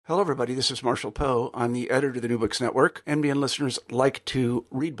Hello, everybody. This is Marshall Poe. I'm the editor of the New Books Network. NBN listeners like to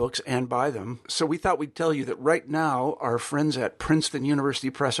read books and buy them. So we thought we'd tell you that right now, our friends at Princeton University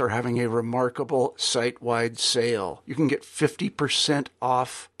Press are having a remarkable site-wide sale. You can get 50%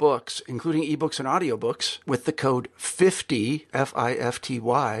 off books, including ebooks and audiobooks, with the code 50,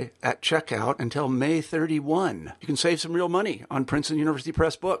 F-I-F-T-Y, at checkout until May 31. You can save some real money on Princeton University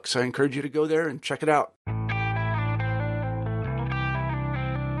Press books. I encourage you to go there and check it out.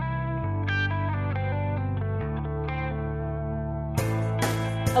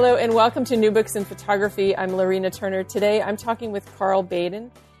 Hello and welcome to New Books in Photography. I'm Lorena Turner. Today I'm talking with Carl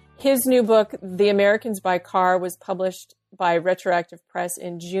Baden. His new book, The Americans by Car, was published by Retroactive Press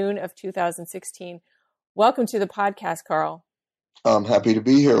in June of 2016. Welcome to the podcast, Carl. I'm happy to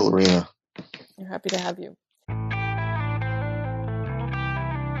be here, Lorena. We're happy to have you.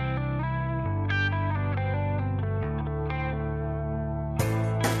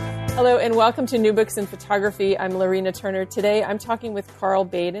 Hello and welcome to New Books in Photography. I'm Lorena Turner. Today I'm talking with Carl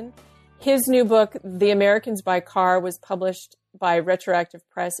Baden. His new book, The Americans by Car, was published by Retroactive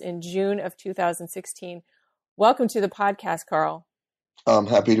Press in June of 2016. Welcome to the podcast, Carl. I'm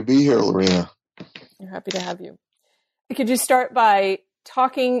happy to be here, Lorena. We're happy to have you. Could you start by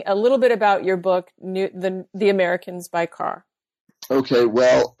talking a little bit about your book, The Americans by Car? Okay,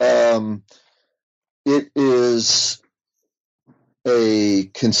 well, it is a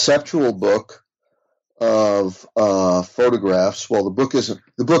conceptual book of photographs. Well, the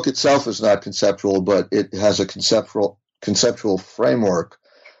book itself is not conceptual, but it has a conceptual framework.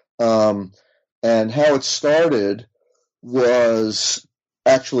 And how it started was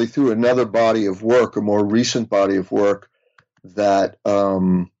actually through another body of work, a more recent body of work that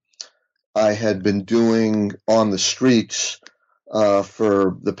I had been doing on the streets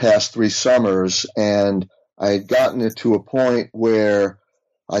for the past 3 summers, and I had gotten it to a point where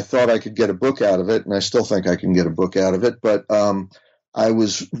I thought I could get a book out of it, and I still think I can get a book out of it, but I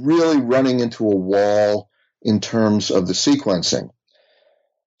was really running into a wall in terms of the sequencing.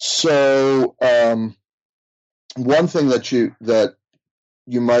 So one thing that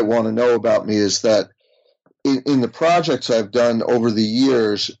you might want to know about me is that in the projects I've done over the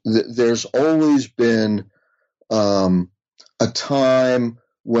years, there's always been a time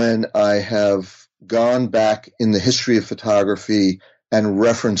when I have gone back in the history of photography and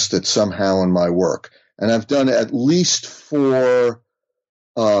referenced it somehow in my work. And I've done at least 4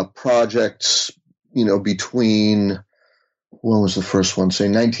 projects, between, when was the first one, say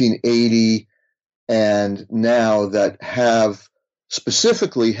 1980 and now, that have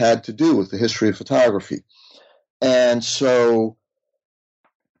specifically had to do with the history of photography. And so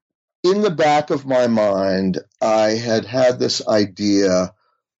in the back of my mind, I had this idea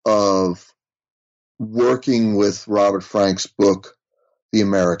of working with Robert Frank's book, The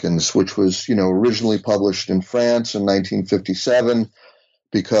Americans, which was, originally published in France in 1957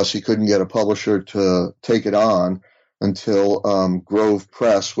 because he couldn't get a publisher to take it on until Grove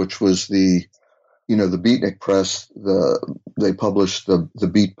Press, which was the Beatnik Press, they published the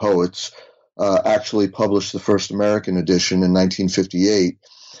Beat Poets, actually published the first American edition in 1958.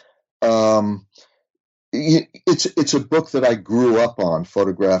 It's a book that I grew up on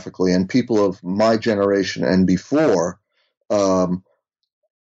photographically, and people of my generation and before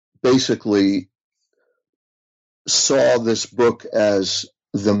basically saw this book as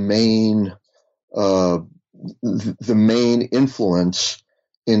the main influence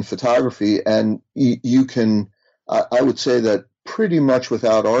in photography. And you can, I would say that pretty much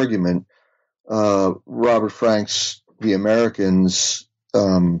without argument, Robert Frank's The Americans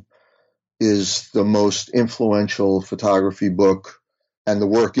is the most influential photography book, and the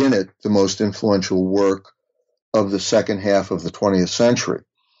work in it, the most influential work of the second half of the 20th century.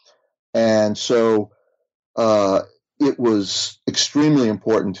 And so it was extremely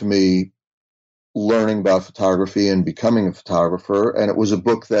important to me learning about photography and becoming a photographer. And it was a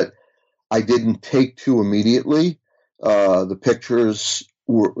book that I didn't take to immediately. The pictures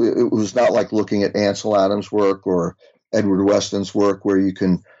it was not like looking at Ansel Adams' work or Edward Weston's work where you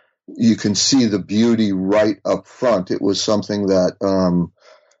can see the beauty right up front. It was something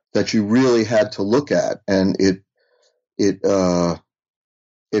that you really had to look at, and it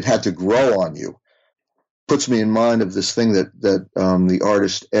had to grow on you. Puts me in mind of this thing that the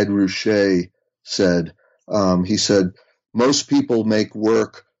artist Ed Ruscha said. He said, most people make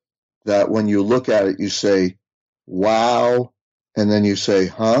work that when you look at it, you say, wow, and then you say,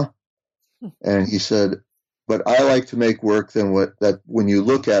 huh? And he said, but I like to make work that when you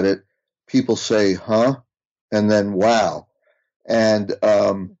look at it, people say, huh? And then, wow. And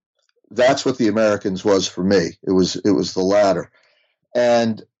that's what The Americans was for me. It was the latter.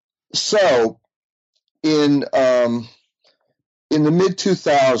 And So in the mid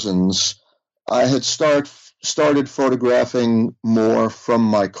 2000s, I had started photographing more from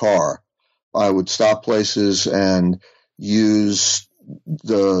my car. I would stop places and use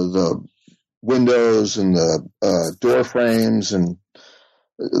the windows and the door frames and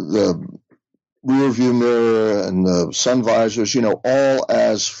the rear view mirror and the sun visors, all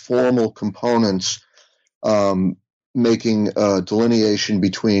as formal components, making a delineation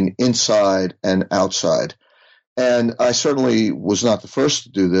between inside and outside. And I certainly was not the first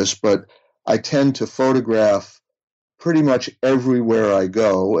to do this, but I tend to photograph pretty much everywhere I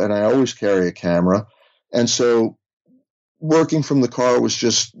go, and I always carry a camera. And so working from the car was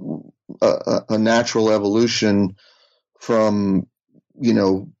just a natural evolution from,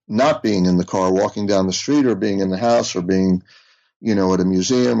 not being in the car, walking down the street, or being in the house, or being, at a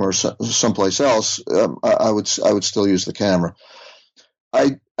museum or someplace else. I would still use the camera.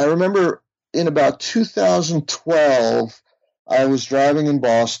 I remember in about 2012, I was driving in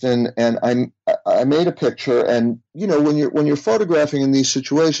Boston, and I made a picture. And when you're photographing in these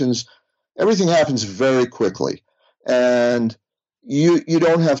situations, everything happens very quickly, and you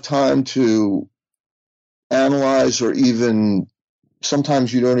don't have time to analyze, or even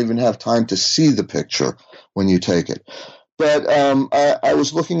sometimes you don't even have time to see the picture when you take it. But I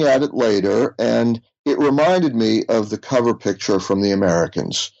was looking at it later, and it reminded me of the cover picture from the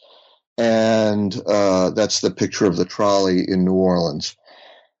Americans. And that's the picture of the trolley in New Orleans.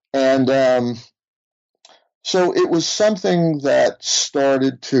 And so it was something that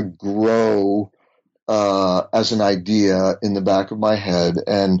started to grow as an idea in the back of my head.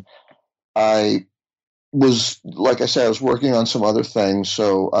 And I was, like I said, I was working on some other things.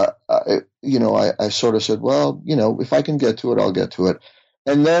 So I sort of said, well, if I can get to it, I'll get to it.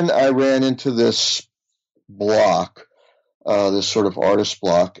 And then I ran into this block, this sort of artist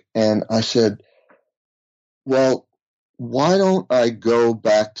block. And I said, well, why don't I go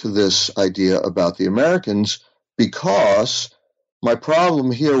back to this idea about the Americans? Because my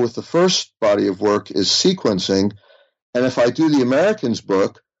problem here with the first body of work is sequencing. And if I do the Americans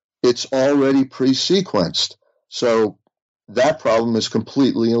book, it's already pre-sequenced. So that problem is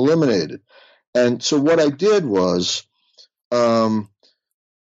completely eliminated. And so what I did was, when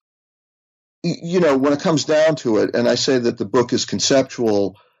it comes down to it, and I say that the book is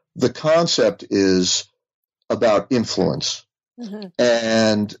conceptual, the concept is about influence. Mm-hmm.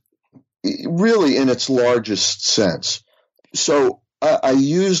 And really in its largest sense. So I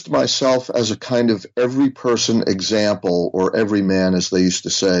used myself as a kind of every person example, or every man, as they used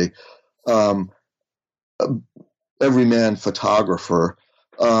to say, every man photographer.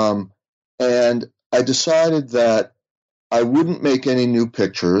 And I decided that I wouldn't make any new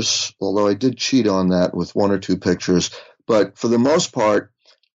pictures, although I did cheat on that with one or two pictures. But for the most part,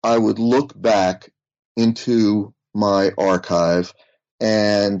 I would look back into my archive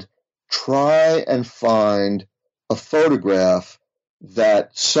and try and find a photograph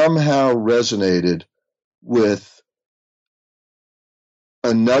that somehow resonated with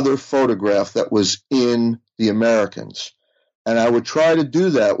another photograph that was in the Americans. And I would try to do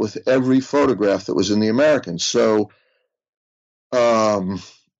that with every photograph that was in the Americans. So,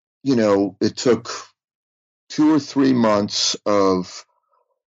 it took 2 or 3 months of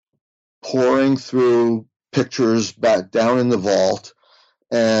pouring through pictures back down in the vault.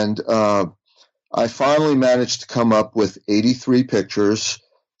 And I finally managed to come up with 83 pictures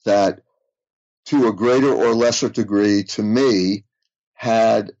that, to a greater or lesser degree, to me,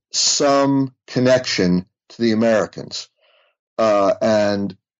 had some connection to the Americans.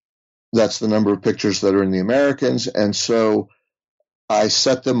 And that's the number of pictures that are in the Americans. And so I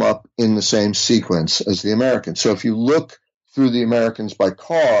set them up in the same sequence as the Americans. So if you look through the Americans by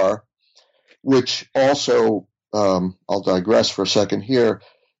car, which also, I'll digress for a second here,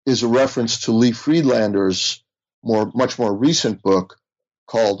 is a reference to Lee Friedlander's much more recent book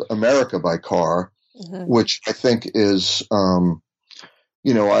called America by Car, mm-hmm. which I think is, I've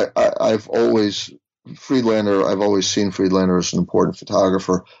always seen Friedlander as an important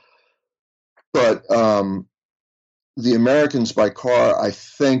photographer. But the Americans by Car, I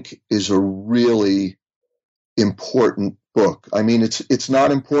think, is a really important book. I mean, it's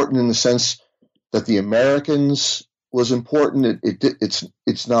not important in the sense that the Americans was important.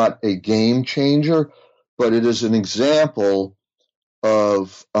 It's not a game changer, but it is an example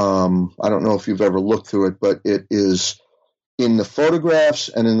of, I don't know if you've ever looked through it, but it is in the photographs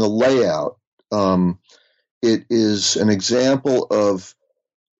and in the layout. It is an example of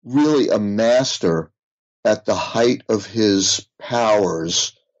really a master at the height of his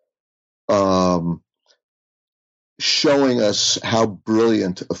powers, showing us how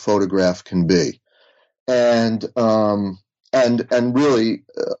brilliant a photograph can be, and really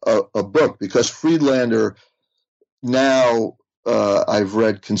a book, because Friedlander now, I've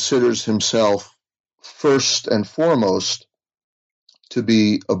read, considers himself first and foremost to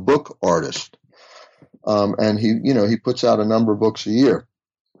be a book artist, and he puts out a number of books a year.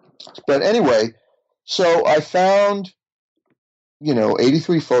 But anyway, so I found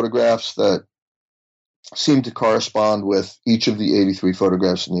 83 photographs that seemed to correspond with each of the 83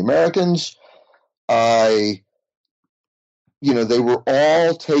 photographs in the Americans. They were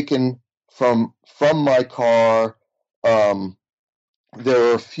all taken from my car.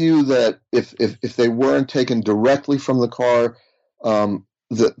 There are a few that if they weren't taken directly from the car,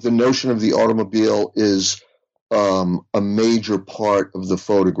 the notion of the automobile is a major part of the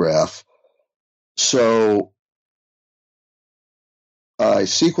photograph. So I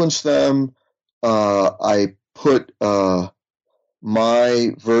sequenced them. I put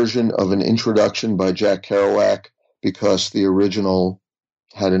my version of an introduction by Jack Kerouac, because the original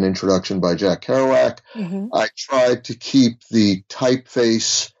had an introduction by Jack Kerouac. Mm-hmm. I tried to keep the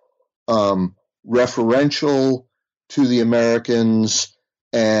typeface referential to the Americans,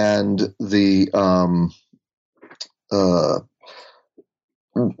 and the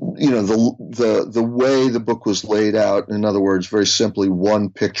way the book was laid out. In other words, very simply, one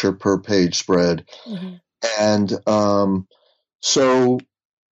picture per page spread. Mm-hmm. And so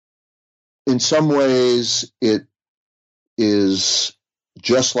in some ways it is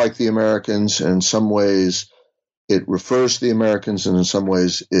just like the Americans, and in some ways it refers to the Americans, and in some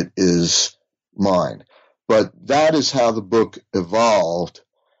ways it is mine. But that is how the book evolved.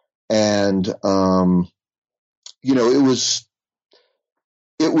 And,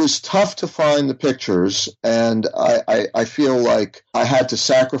 it was tough to find the pictures, and I feel like I had to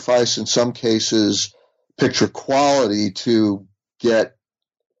sacrifice, in some cases, picture quality to get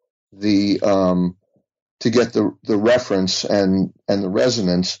the reference and the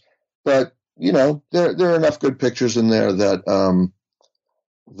resonance. But there are enough good pictures in there that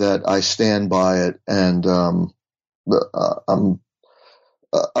I stand by it, and I'm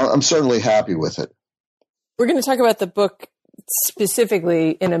certainly happy with it. We're going to talk about the book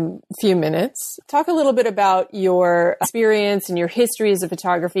specifically in a few minutes. Talk a little bit about your experience and your history as a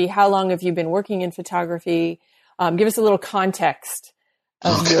photography. How long have you been working in photography? Give us a little context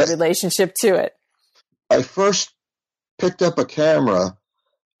of your relationship to it. I first picked up a camera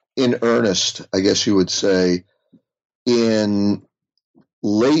in earnest, I guess you would say, in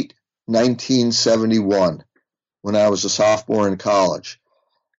late 1971, when I was a sophomore in college.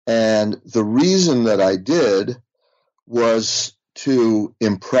 And the reason that I did was to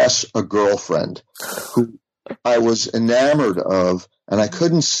impress a girlfriend who I was enamored of, and I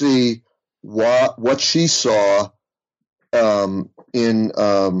couldn't see what she saw in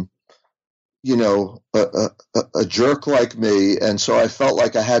a jerk like me, and so I felt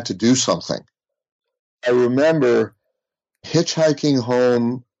like I had to do something. I remember hitchhiking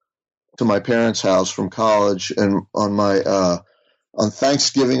home to my parents' house from college, and on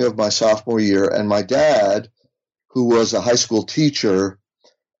Thanksgiving of my sophomore year, and my dad, who was a high school teacher,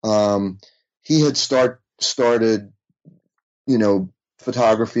 he had started,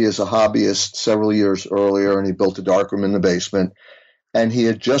 photography as a hobbyist several years earlier, and he built a darkroom in the basement, and he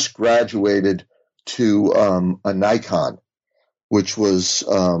had just graduated to a Nikon, which was,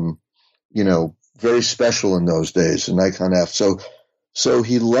 very special in those days, a Nikon F. So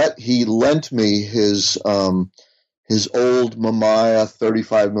he lent me his old Mamiya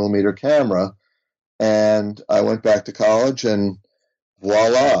 35 millimeter camera, and I went back to college, and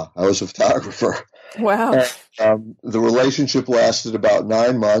voila, I was a photographer. Wow. And, the relationship lasted about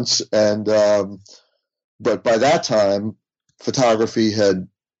 9 months, and but by that time, photography had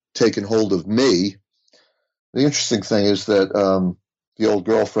taken hold of me. The interesting thing is that the old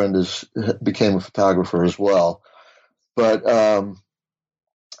girlfriend became a photographer as well. But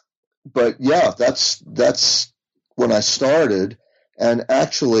yeah, that's when I started. And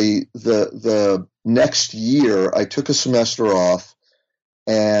actually, the next year, I took a semester off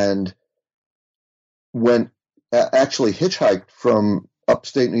and hitchhiked from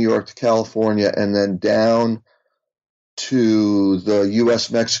upstate New York to California, and then down to the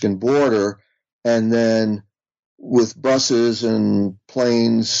U.S.-Mexican border, and then with buses and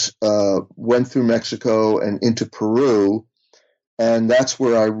planes went through Mexico and into Peru, and that's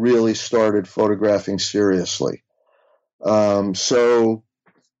where I really started photographing seriously. So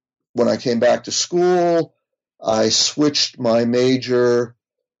when I came back to school, I switched my major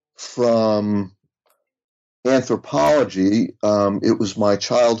from anthropology. It was my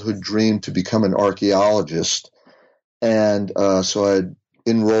childhood dream to become an archaeologist. And so I had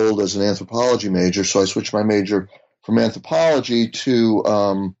enrolled as an anthropology major. So I switched my major from anthropology to,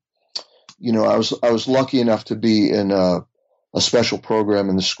 I was lucky enough to be in a special program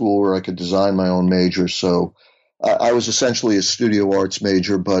in the school where I could design my own major. So I was essentially a studio arts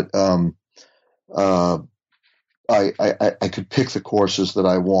major, but I could pick the courses that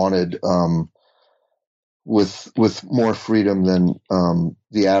I wanted with more freedom than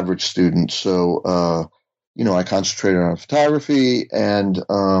the average student. So I concentrated on photography, and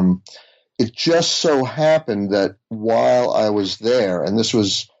it just so happened that while I was there, and this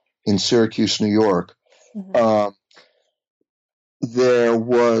was in Syracuse, New York, there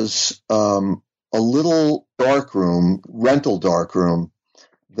was a little rental darkroom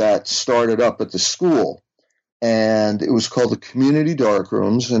that started up at the school, and it was called the Community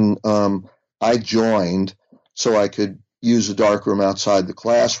Darkrooms, and I joined so I could use a darkroom outside the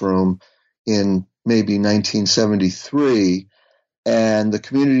classroom in maybe 1973, and the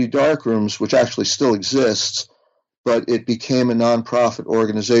Community Darkrooms, which actually still exists, but it became a nonprofit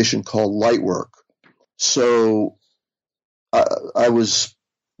organization called Lightwork. So I was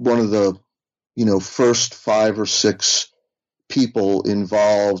one of the, first 5 or 6 people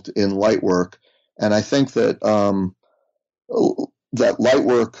involved in Lightwork, and I think that that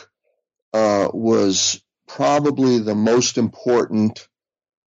Lightwork was probably the most important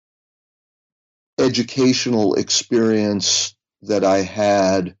educational experience that I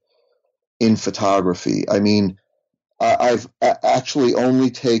had in photography. I mean, I've actually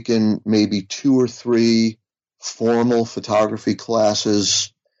only taken maybe 2 or 3 formal photography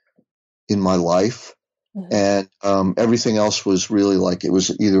classes in my life. And everything else was really like it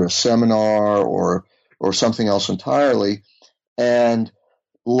was either a seminar or something else entirely. And,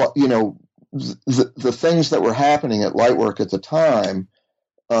 the things that were happening at Lightwork at the time,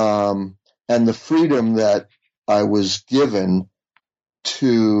 and the freedom that I was given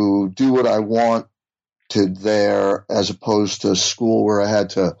to do what I wanted there, as opposed to school where I had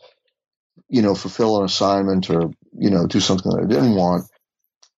to, fulfill an assignment or, do something that I didn't want.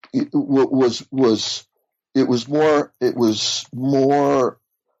 It was more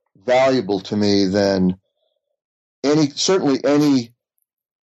valuable to me than any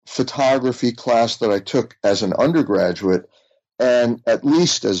photography class that I took as an undergraduate, and at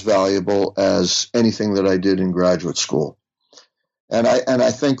least as valuable as anything that I did in graduate school. And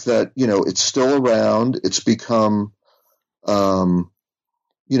I think that, it's still around. It's become,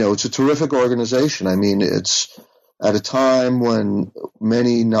 it's a terrific organization. I mean, it's at a time when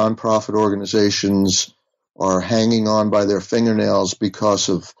many nonprofit organizations are hanging on by their fingernails because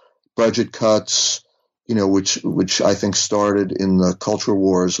of budget cuts, which I think started in the culture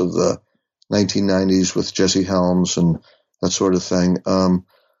wars of the 1990s with Jesse Helms and that sort of thing.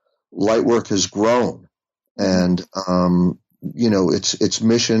 Lightwork has grown, and its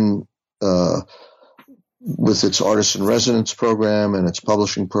mission with its artist in residence program and its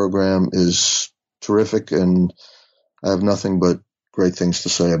publishing program is terrific, and I have nothing but great things to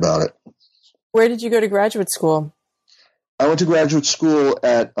say about it. Where did you go to graduate school? I went to graduate school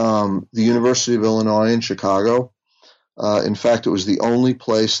at the University of Illinois in Chicago. In fact, it was the only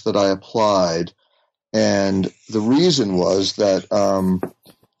place that I applied. And the reason was that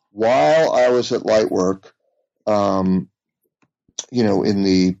while I was at Lightwork, I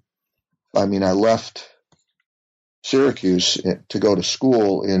left Syracuse to go to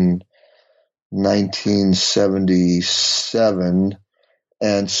school in 1977.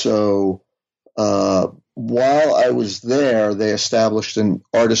 And so while I was there, they established an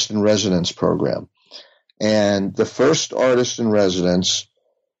artist in residence program. And the first artist in residence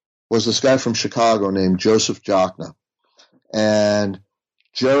was this guy from Chicago named Joseph Jochna. And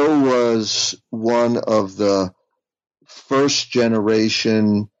Joe was one of the first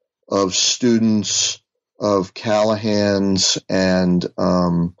generation of students of Callahan's and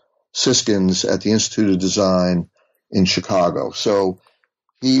Siskins at the Institute of Design in Chicago. So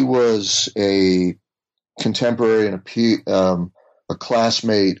he was a contemporary and a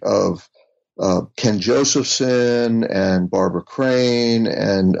classmate of Ken Josephson and Barbara Crane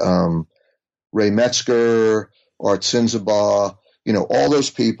and Ray Metzger, Art Sinzabaugh, all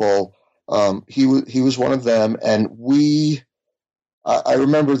those people. He was one of them, and I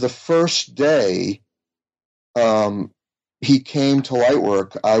remember the first day he came to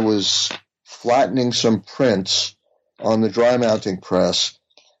Lightwork. I was flattening some prints on the dry mounting press,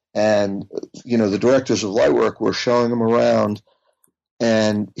 and the directors of Lightwork were showing him around.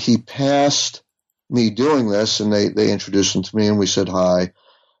 And he passed me doing this, and they introduced him to me, and we said hi.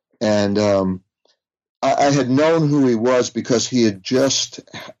 And I had known who he was because he had just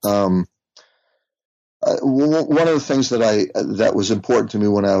one of the things that was important to me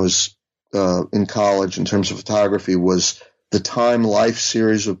when I was in college in terms of photography was the Time Life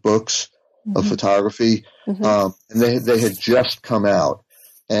series of books of photography, and they had just come out,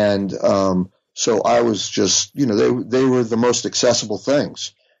 and so I was just, they were the most accessible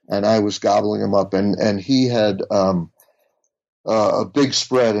things, and I was gobbling them up, and he had a big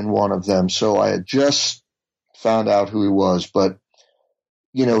spread in one of them, so I had just found out who he was, but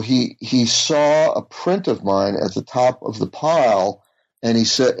he saw a print of mine at the top of the pile, and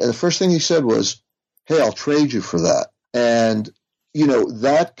the first thing he said was, "Hey, I'll trade you for that." And,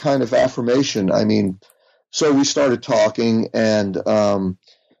 that kind of affirmation, so we started talking, and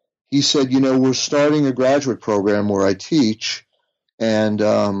he said, we're starting a graduate program where I teach, and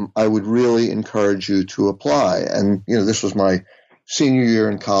I would really encourage you to apply. And, this was my senior year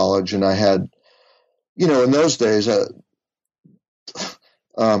in college, and I had, in those days,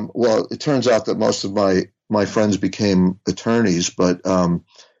 well, it turns out that most of my friends became attorneys, but,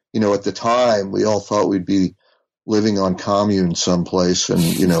 at the time, we all thought we'd be living on commune someplace and,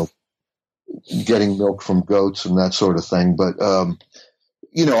 getting milk from goats and that sort of thing. But, I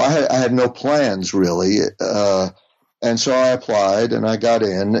had no plans really. And so I applied and I got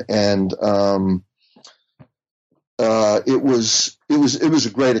in, and it was a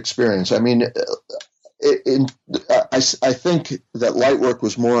great experience. I think that light work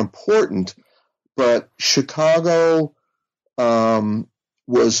was more important, but Chicago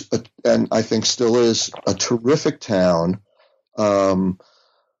was, and I think still is, a terrific town.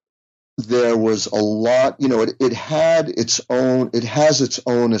 There was a lot, it has its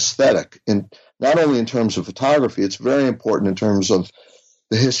own aesthetic, and not only in terms of photography, it's very important in terms of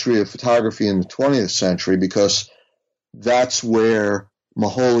the history of photography in the 20th century, because that's where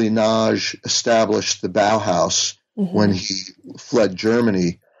Moholy-Nagy established the Bauhaus when he fled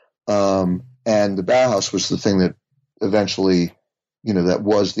Germany. And the Bauhaus was the thing that eventually, that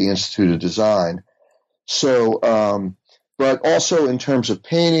was the Institute of Design. So, but also in terms of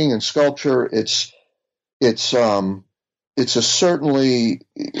painting and sculpture, it's certainly,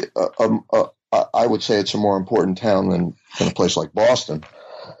 I would say it's a more important town than a place like Boston.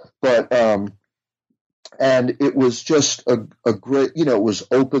 But, and it was just a great, it was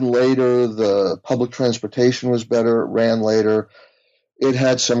open later. The public transportation was better. It ran later. It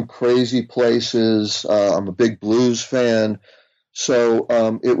had some crazy places. I'm a big blues fan. So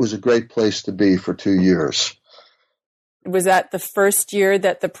it was a great place to be for 2 years. Was that the first year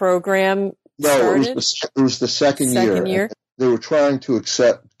that the program started? No, it was the second year. They were trying to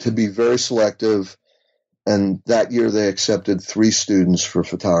be very selective. And that year they accepted 3 students for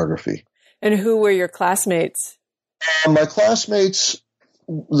photography. And who were your classmates? My classmates,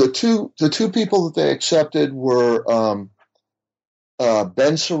 the two people that they accepted were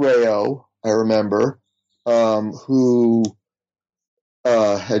Ben Sereo, I remember, who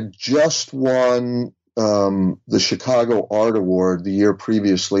had just won the Chicago Art Award the year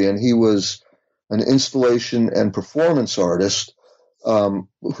previously, and he was an installation and performance artist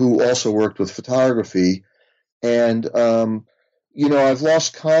who also worked with photography. And I've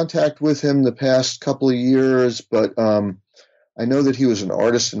lost contact with him the past couple of years, but I know that he was an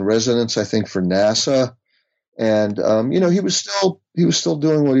artist in residence, I think, for NASA, and he was still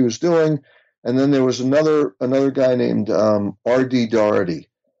doing what he was doing. And then there was another guy named R.D. Doherty,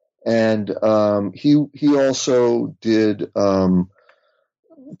 and he also did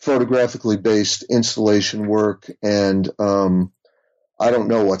photographically based installation work, and I don't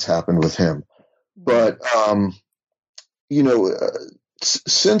know what's happened with him, but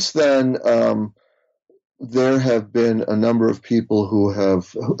since then, there have been a number of people who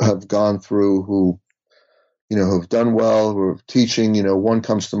have gone through, who have done well, who are teaching. One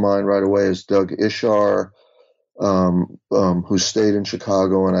comes to mind right away is Doug Ishar, who stayed in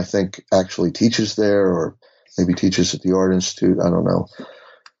Chicago and I think actually teaches there, or maybe teaches at the Art Institute. I don't know.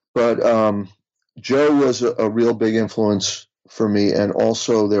 But Joe was a real big influence for me, and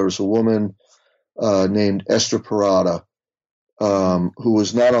also there was a woman named Esther Parada, who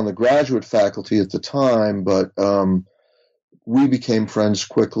was not on the graduate faculty at the time, but we became friends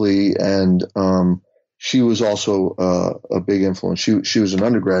quickly, and she was also a big influence. She was an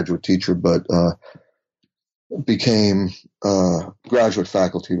undergraduate teacher, but became graduate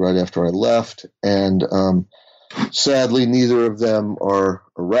faculty right after I left. And sadly, neither of them are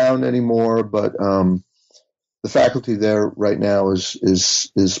around anymore, but the faculty there right now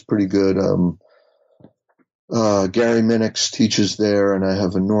is pretty good. Gary Minix teaches there, and I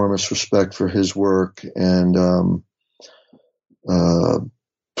have enormous respect for his work. And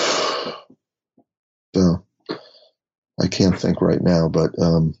I can't think right now, but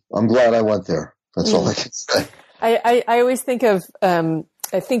I'm glad I went there. That's all I can say. I always think of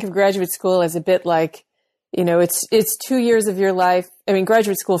graduate school as a bit like, it's 2 years of your life. I mean,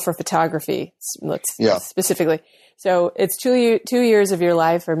 graduate school for photography, specifically. So it's 2 years of your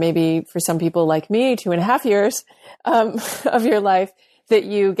life, or maybe for some people like me, 2.5 years of your life, that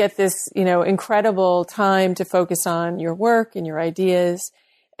you get this, incredible time to focus on your work and your ideas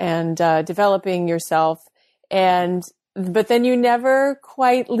and developing yourself. But then you never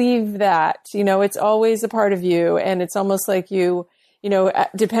quite leave that. It's always a part of you, and it's almost like you,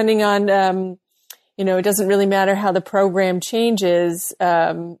 depending on, it doesn't really matter how the program changes,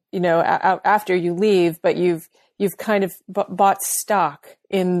 after you leave, but you've kind of bought stock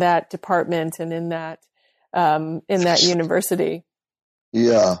in that department and in that university.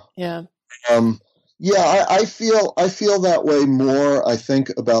 Yeah. Yeah. I feel that way more, I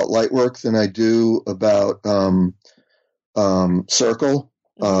think, about Lightwork than I do about Circle.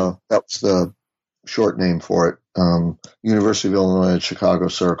 That was the short name for it. University of Illinois at Chicago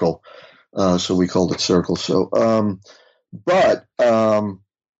Circle. So we called it Circle. So,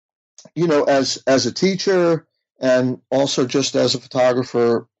 as a teacher and also just as a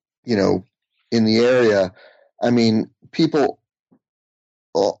photographer, in the area, I mean, people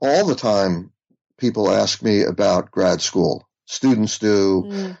all the time, people ask me about grad school. Students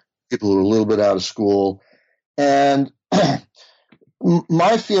do, people who are a little bit out of school. And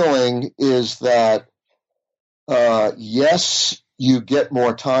my feeling is that, yes, you get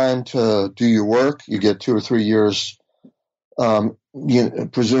more time to do your work. You get 2 or 3 years,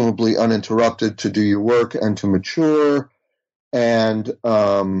 presumably uninterrupted, to do your work and to mature. And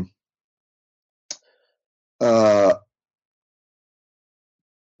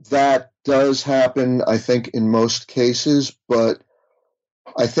that does happen, I think, in most cases. But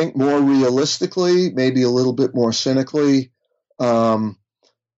I think more realistically, maybe a little bit more cynically, the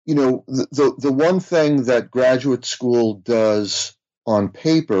one thing that graduate school does on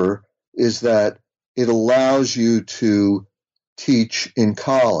paper is that it allows you to teach in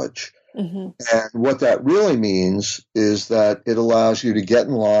college. Mm-hmm. And what that really means is that it allows you to get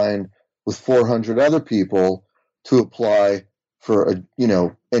in line with 400 other people to apply for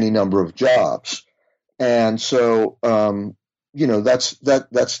any number of jobs. And so, that's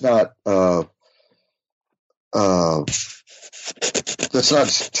not that's not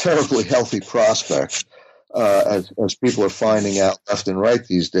a terribly healthy prospect, as people are finding out left and right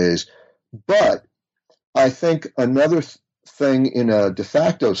these days. But I think another thing in a de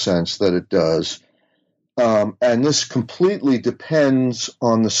facto sense that it does, and this completely depends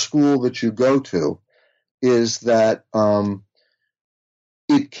on the school that you go to, is that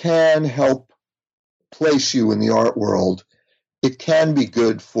it can help place you in the art world. It can be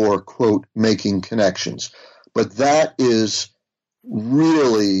good for, quote, making connections. But that is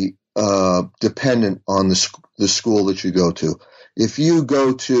really dependent on the school that you go to. If you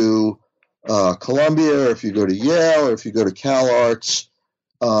go to Columbia, or if you go to Yale, or if you go to CalArts,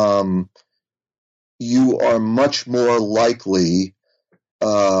 you are much more likely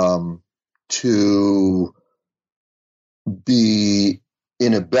to be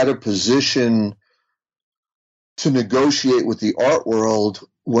in a better position to negotiate with the art world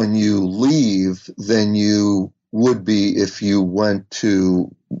when you leave than you would be if you went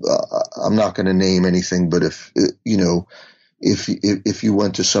to, I'm not going to name anything, but if you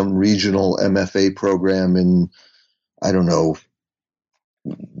went to some regional MFA program in, I don't know,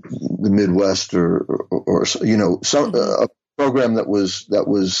 the Midwest or some a program that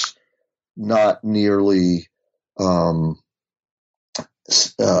was not nearly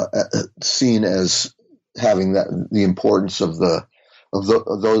seen as having the importance of the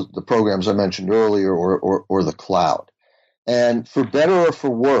programs I mentioned earlier, or the cloud. And for better or for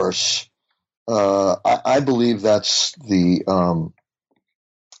worse, I believe that's the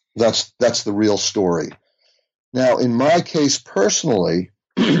real story. Now, in my case personally,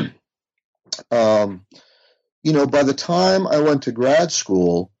 by the time I went to grad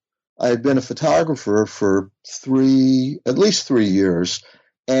school, I had been a photographer for at least 3 years,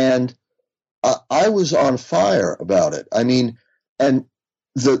 and I was on fire about it. I mean, and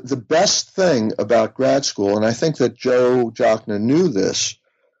the best thing about grad school, and I think that Joe Jachna knew this,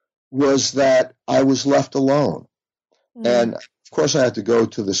 was that I was left alone. And of course I had to go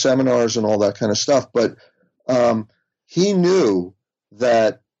to the seminars and all that kind of stuff, but he knew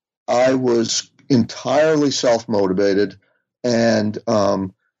that I was entirely self-motivated, and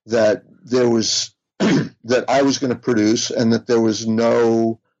that there was that I was going to produce, and that there was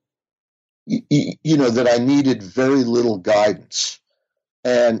no, that I needed very little guidance.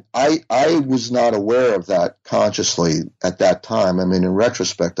 And I was not aware of that consciously at that time. I mean, in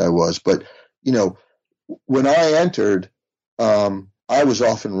retrospect, I was, but you know, when I entered, I was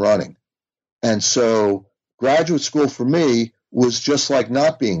off and running. And so graduate school for me was just like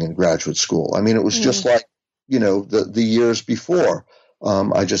not being in graduate school. I mean, it was just like, the years before.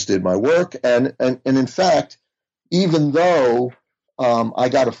 I just did my work. And in fact, even though I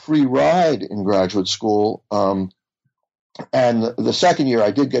got a free ride in graduate school, and the second year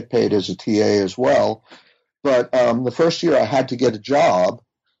I did get paid as a TA as well. But the first year I had to get a job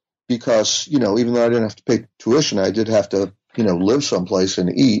because, even though I didn't have to pay tuition, I did have to, live someplace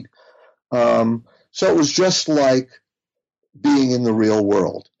and eat. So it was just like being in the real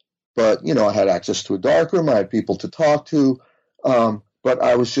world. But, I had access to a darkroom. I had people to talk to. But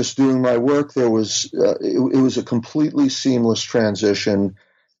I was just doing my work. There was, it was a completely seamless transition.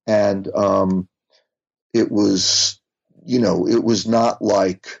 And it was, it was not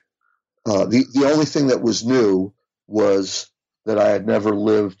like, the only thing that was new was that I had never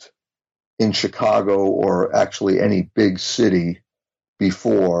lived in Chicago or actually any big city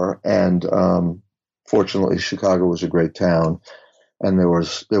before. And fortunately, Chicago was a great town, and there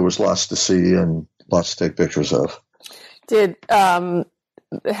was lots to see and lots to take pictures of.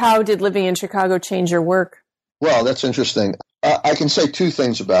 How did living in Chicago change your work? Well, that's interesting. I can say two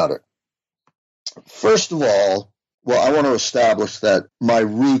things about it. First of all, I want to establish that my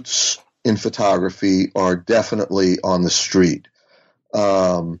roots in photography are definitely on the street.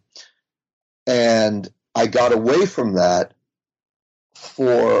 And I got away from that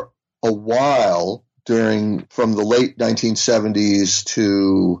for a while from the late 1970s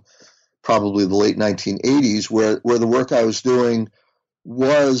to probably the late 1980s, where the work I was doing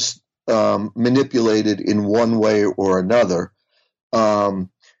was manipulated in one way or another. And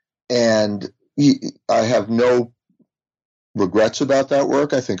I have no regrets about that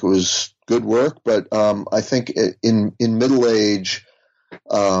work. I think it was good work, but I think in middle age,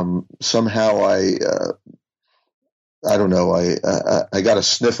 somehow I don't know, I got a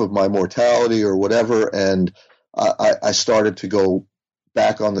sniff of my mortality or whatever, and I started to go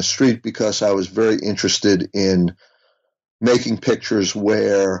back on the street because I was very interested in making pictures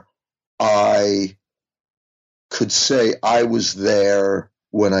where I could say I was there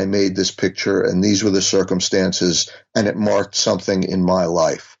when I made this picture, and these were the circumstances, and it marked something in my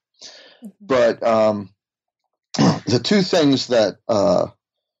life. But the two things that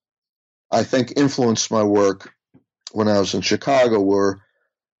I think influenced my work when I was in Chicago were,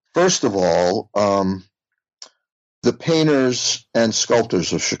 first of all, the painters and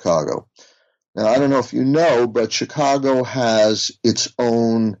sculptors of Chicago. Now, I don't know if you know, but Chicago has its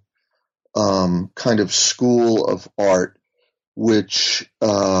own kind of school of art, which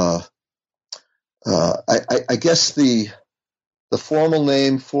I guess the formal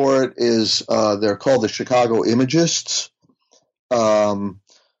name for it is they're called the Chicago Imagists. The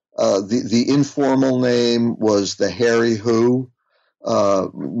informal name was the Harry Who,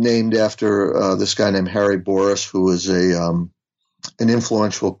 named after this guy named Harry Boris, who was an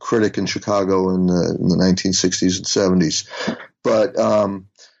influential critic in Chicago in the 1960s and 70s. But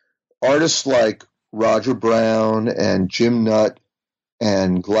artists like Roger Brown and Jim Nutt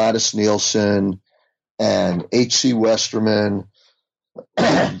and Gladys Nielsen and H.C. Westerman,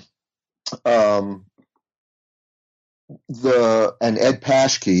 and Ed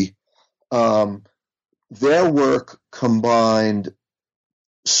Paschke, their work combined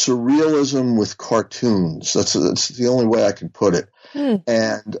surrealism with cartoons. That's the only way I can put it.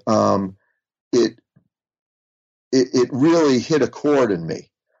 And it really hit a chord in me.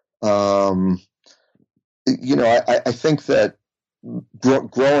 I think that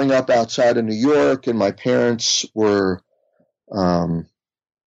growing up outside of New York, and my parents were,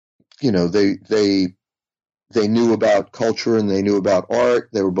 they knew about culture and they knew about art.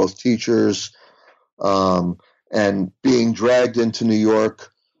 They were both teachers, and being dragged into New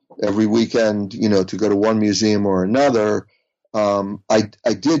York every weekend, to go to one museum or another,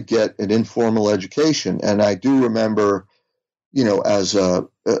 I did get an informal education. And I do remember, as an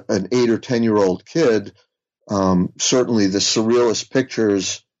 8 or 10-year-old kid, certainly the surrealist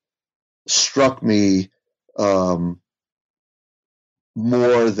pictures struck me more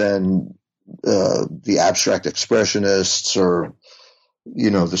than the abstract expressionists or,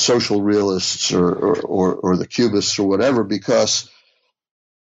 the social realists or the cubists or whatever, because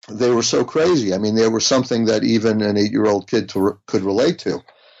they were so crazy. I mean, they were something that even an 8-year-old kid could relate to.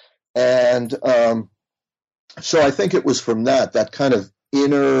 And so I think it was from that kind of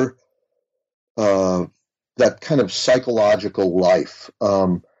inner, that kind of psychological life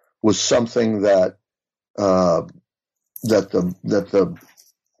was something that the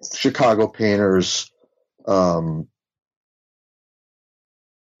Chicago painters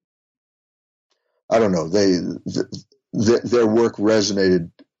I don't know, their work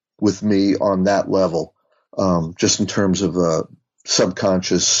resonated with me on that level, just in terms of a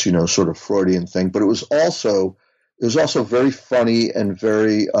subconscious, sort of Freudian thing. But it was also very funny and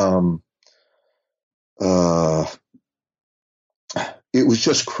very, it was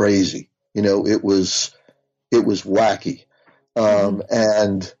just crazy. It was wacky.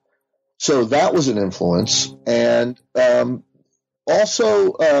 And so that was an influence. And,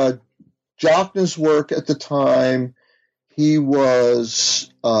 also, Jochner's work at the time, he was,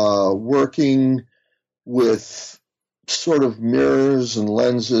 working with sort of mirrors and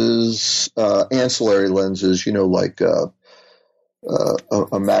lenses, ancillary lenses, like, a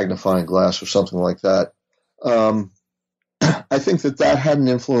magnifying glass or something like that. I think that had an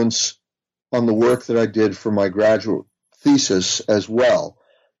influence on the work that I did for my graduate thesis as well.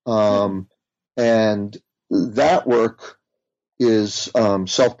 And that work is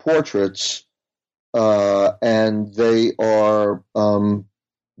self-portraits, and they are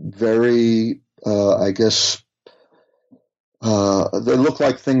very, I guess, they look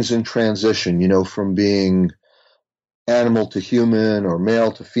like things in transition, from being animal to human or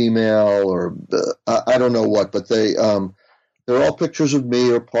male to female or I don't know what, but they're all pictures of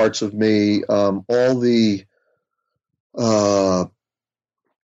me or parts of me. All the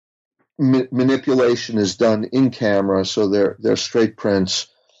manipulation is done in camera, so they're straight prints.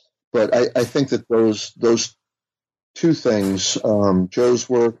 But I think that those two things, Joe's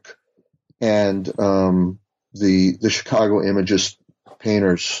work and the Chicago Imagist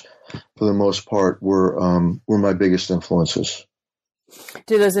painters, for the most part, were my biggest influences.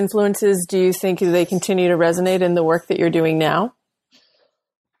 Do those influences, do you think they continue to resonate in the work that you're doing now?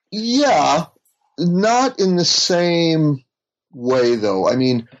 Yeah, not in the same way, though. I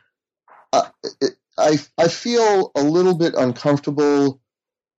mean, I feel a little bit uncomfortable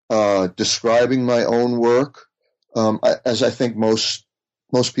describing my own work, as I think most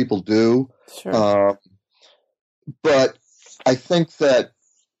people do. Sure. But I think that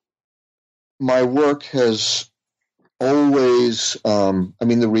my work has always,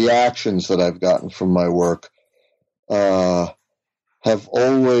 the reactions that I've gotten from my work have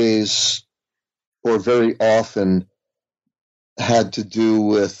always, or very often, had to do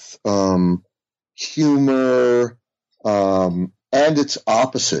with humor and its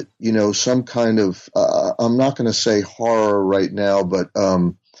opposite, some kind of, I'm not going to say horror right now, but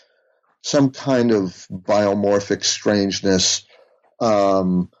some kind of biomorphic strangeness,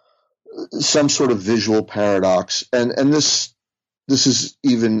 some sort of visual paradox. And this is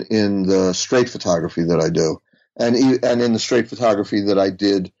even in the straight photography that I do. And in the straight photography that I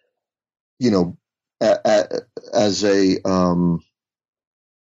did, as a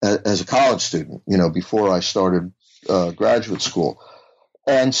college student, before I started graduate school.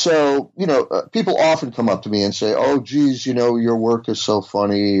 And so, people often come up to me and say, "Oh, geez, your work is so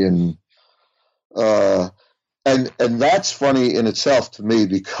funny," and that's funny in itself to me,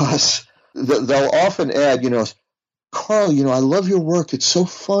 because they'll often add, "Carl, I love your work. It's so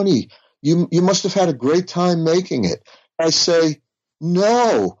funny. You must have had a great time making it." I say,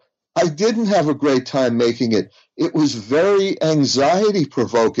 "No, I didn't have a great time making it. It was very anxiety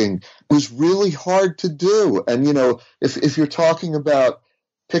provoking. It was really hard to do." And, if you're talking about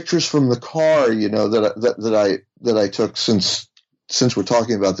pictures from the car, that I took since we're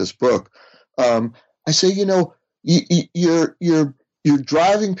talking about this book, I say, you're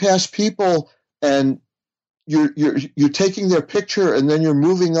driving past people and you're taking their picture, and then you're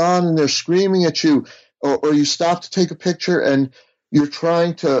moving on and they're screaming at you, or you stop to take a picture and you're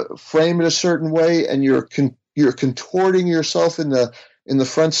trying to frame it a certain way, and you're contorting yourself in the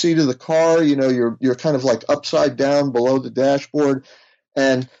front seat of the car. You're kind of like upside down below the dashboard,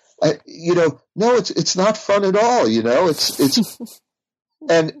 and no, it's not fun at all. It's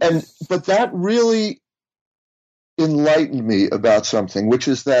but that really enlightened me about something, which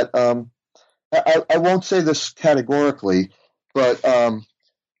is that I won't say this categorically, but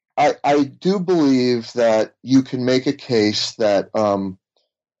I do believe that you can make a case that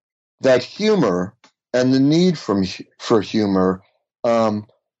that humor and the need for humor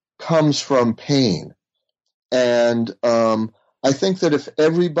comes from pain. And I think that if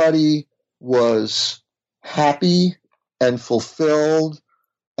everybody was happy and fulfilled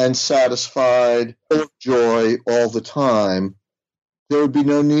and satisfied, full of joy all the time, there would be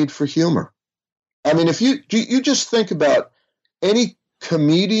no need for humor. I mean, if you just think about any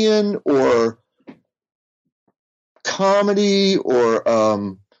comedian or comedy, or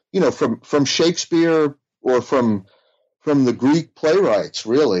from Shakespeare or from the Greek playwrights,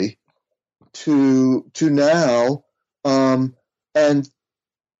 really, to now, and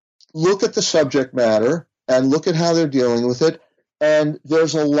look at the subject matter and look at how they're dealing with it. And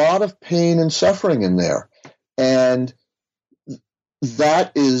there's a lot of pain and suffering in there. And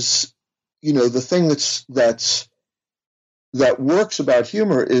that is, the thing that works about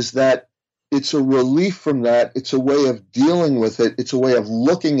humor is that it's a relief from that. It's a way of dealing with it. It's a way of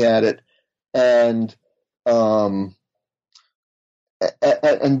looking at it and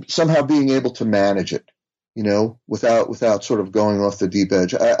somehow being able to manage it, without sort of going off the deep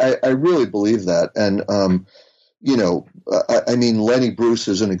edge. I really believe that. And, Lenny Bruce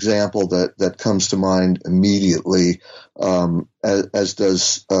is an example that comes to mind immediately, as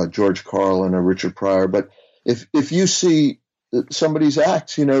does George Carlin or Richard Pryor. But if you see somebody's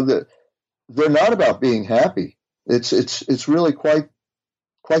acts, that they're not about being happy. It's really quite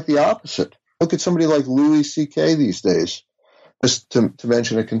the opposite. Look at somebody like Louis C.K. these days, just to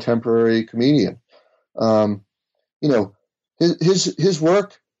mention a contemporary comedian. His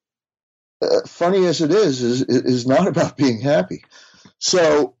work, funny as it is not about being happy.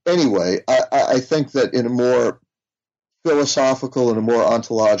 So anyway, I think that in a more philosophical and a more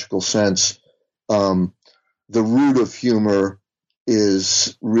ontological sense, the root of humor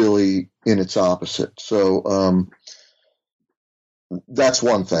is really in its opposite. So that's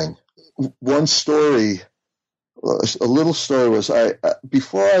one thing. One story, a little story was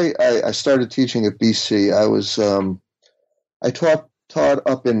before I started teaching at BC, I taught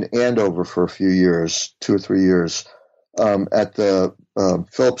up in Andover for a few years, 2 or 3 years, at the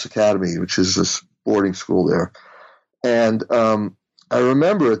Phillips Academy, which is this boarding school there. And I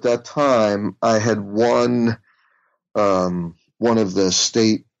remember at that time I had won one of the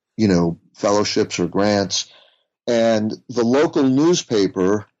state, fellowships or grants, and the local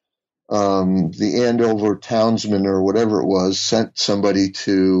newspaper, the Andover Townsman or whatever it was, sent somebody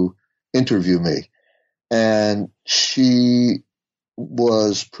to interview me. And she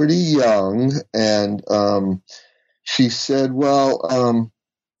was pretty young, and she said, well,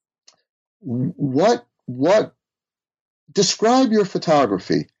 what describe your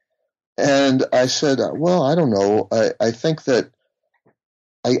photography? And I said, well, I don't know. I think that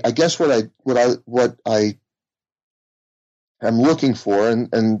I guess what I am looking for,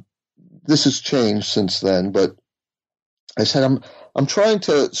 and this has changed since then, but I said I'm trying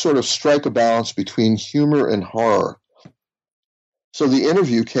to sort of strike a balance between humor and horror. So the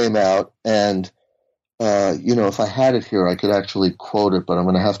interview came out, and if I had it here, I could actually quote it, but I'm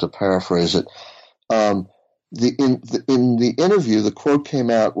going to have to paraphrase it. In the interview, the quote came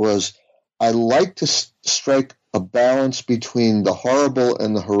out was, "I like to strike a balance between the horrible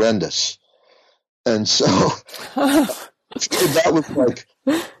and the horrendous." And so that was like,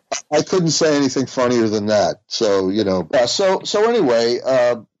 I couldn't say anything funnier than that. So, so anyway,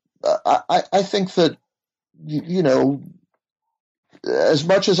 I think that, as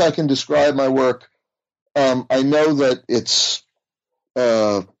much as I can describe my work, I know that it's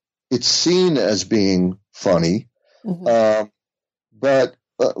seen as being funny. Mm-hmm. But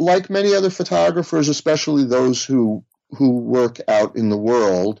like many other photographers, especially those who work out in the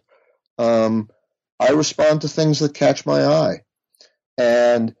world, I respond to things that catch my eye.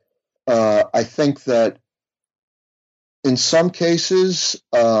 And I think that in some cases,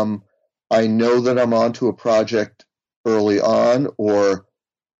 I know that I'm onto a project early on, or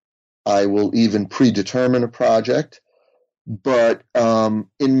I will even predetermine a project. But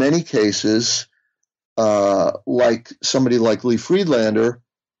in many cases, like somebody like Lee Friedlander,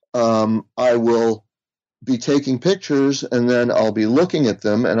 I will be taking pictures, and then I'll be looking at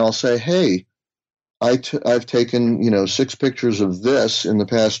them, and I'll say, hey, I've taken 6 pictures of this in the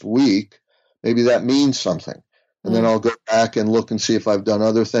past week. Maybe that means something. And then I'll go back and look and see if I've done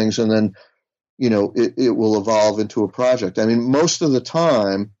other things, and then it will evolve into a project. I mean, most of the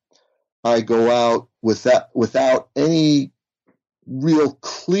time I go out without any real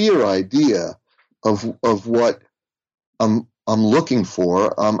clear idea of what I'm looking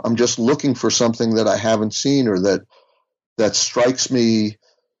for. I'm just looking for something that I haven't seen, or that strikes me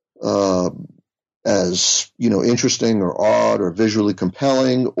as interesting or odd or visually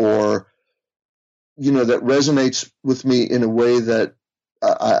compelling, or that resonates with me in a way that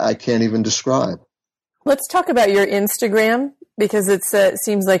I can't even describe. Let's talk about your Instagram, because it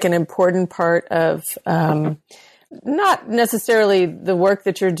seems like an important part of not necessarily the work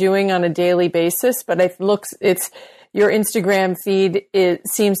that you're doing on a daily basis, but it's your Instagram feed. It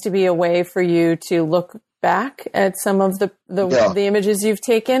seems to be a way for you to look back at some of the images you've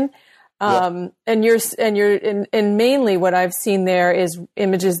taken. And mainly what I've seen there is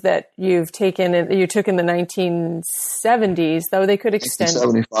images that you've taken and you took in the 1970s, though they could extend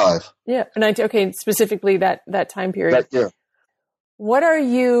 1975. Yeah. Okay. Specifically that time period. That year. What are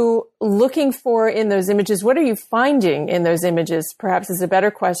you looking for in those images? What are you finding in those images? Perhaps is a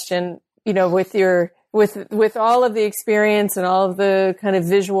better question, with all of the experience and all of the kind of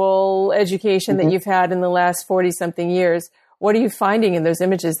visual education that you've had in the last 40 something years. What are you finding in those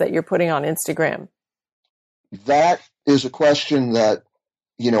images that you're putting on Instagram? That is a question that,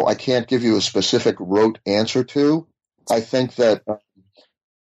 I can't give you a specific rote answer to. I think that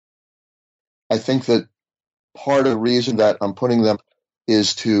part of the reason that I'm putting them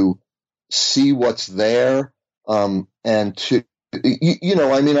is to see what's there, and to, I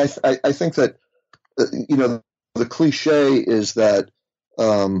think that, the cliche is that,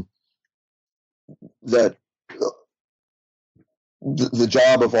 that the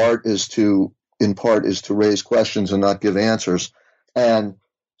job of art is in part, to raise questions and not give answers. And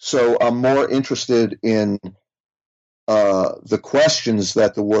so I'm more interested in the questions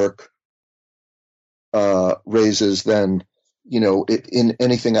that the work raises than, in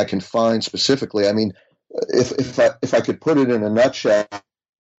anything I can find specifically. I mean, if I could put it in a nutshell,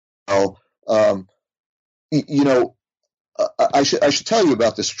 I should tell you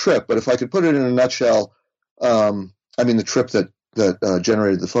about this trip, but if I could put it in a nutshell, the trip that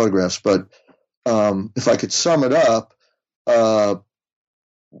generated the photographs, but if I could sum it up, I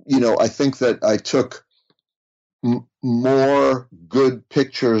think that I took more good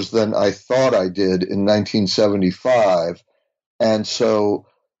pictures than I thought I did in 1975. And so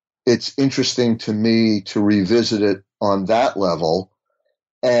it's interesting to me to revisit it on that level.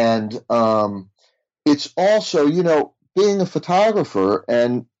 And it's also, being a photographer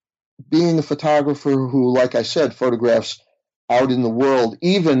who, like I said, photographs out in the world,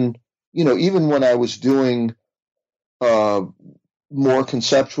 even when I was doing more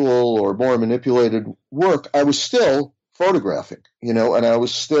conceptual or more manipulated work, I was still photographing, and I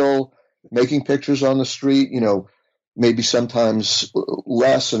was still making pictures on the street, maybe sometimes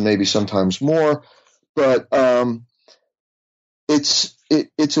less and maybe sometimes more. But it's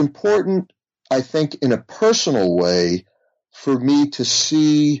important, I think, in a personal way, for me to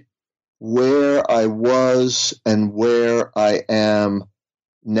see where I was and where I am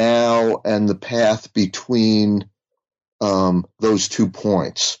now and the path between those 2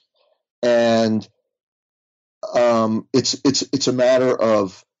 points. And it's a matter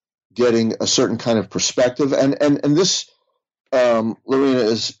of getting a certain kind of perspective. And this, Lorena,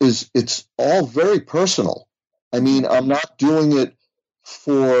 is it's all very personal. I mean, I'm not doing it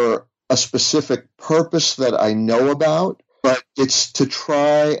for a specific purpose that I know about, but it's to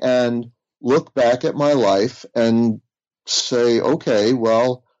try and look back at my life and say, okay,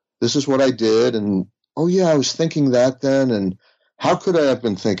 well, this is what I did. And, oh yeah, I was thinking that then. And how could I have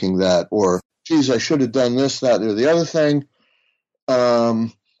been thinking that? Or, geez, I should have done this, that, or the other thing.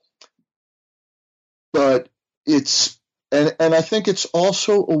 But it's, and I think it's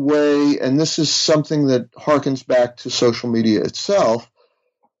also a way, and this is something that harkens back to social media itself,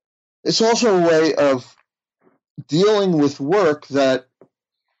 it's also a way of dealing with work that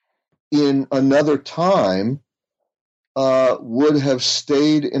in another time would have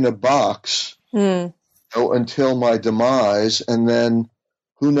stayed in a box until my demise, and then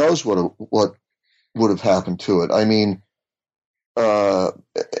who knows what would have happened to it. I mean,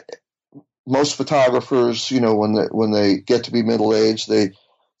 most photographers, when they get to be middle-aged, they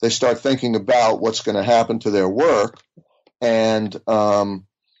start thinking about what's going to happen to their work, and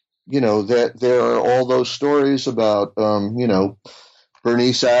there are all those stories about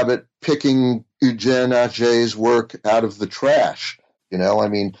Bernice Abbott picking Eugene Atget's work out of the trash. I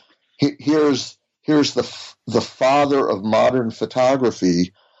mean, here's the father of modern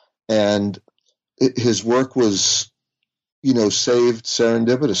photography, and his work was, saved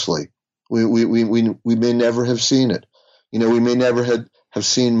serendipitously. We may never have seen it. We may never have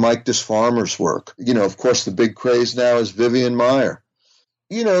seen Mike Disfarmer's work. Of course, the big craze now is Vivian Maier.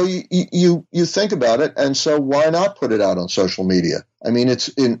 You think about it, and so why not put it out on social media? I mean, it's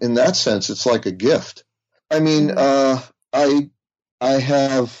in that sense, it's like a gift. I mean, I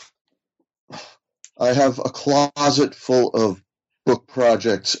have a closet full of book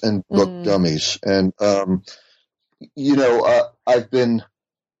projects and book dummies, and I've been,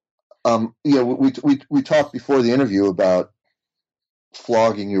 we talked before the interview about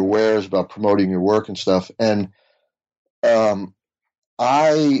flogging your wares, about promoting your work and stuff, and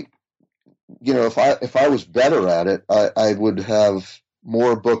if I was better at it, I would have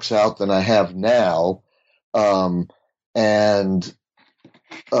more books out than I have now.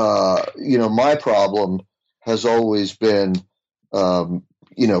 My problem has always been,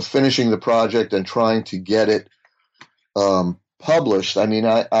 finishing the project and trying to get it published. I mean,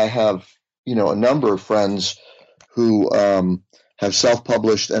 I have, a number of friends who have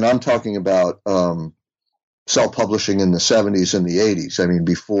self-published, and I'm talking about self-publishing in the 70s and the 80s. I mean,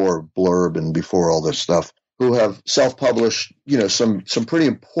 before Blurb and before all this stuff, who have self-published, some pretty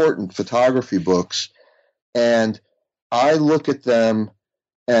important photography books. And I look at them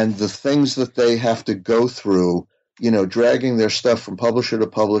and the things that they have to go through, dragging their stuff from publisher to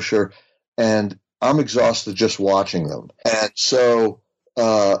publisher, and I'm exhausted just watching them. And so,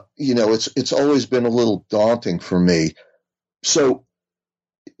 it's always been a little daunting for me. So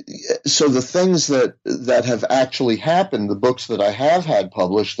the things that have actually happened, the books that I have had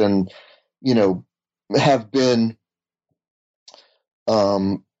published and, have been,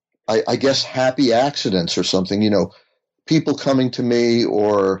 I guess, happy accidents or something, people coming to me,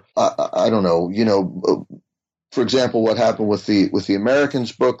 or I don't know, for example, what happened with the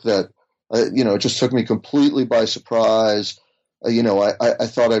Americans book that, it just took me completely by surprise. I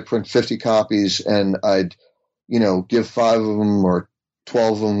thought I'd print 50 copies and I'd, give 5 of them or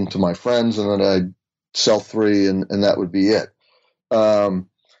 12 of them to my friends, and then I'd sell 3 and that would be it. There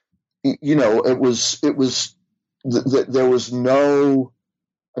was no,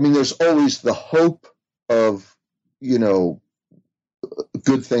 there's always the hope of,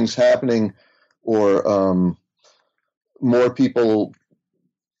 good things happening, or more people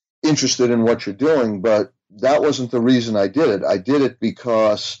interested in what you're doing, but that wasn't the reason I did it. I did it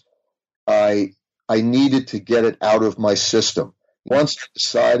because I needed to get it out of my system. Once I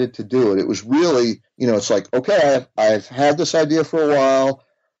decided to do it, it was really, it's like, okay, I've had this idea for a while.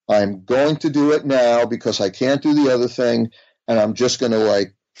 I'm going to do it now because I can't do the other thing. And I'm just going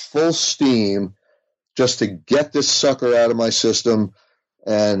to full steam just to get this sucker out of my system.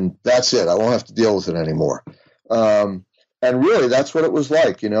 And that's it. I won't have to deal with it anymore. And really, that's what it was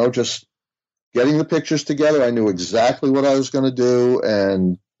like, just getting the pictures together. I knew exactly what I was going to do.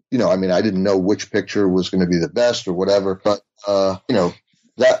 And, I didn't know which picture was going to be the best or whatever, but,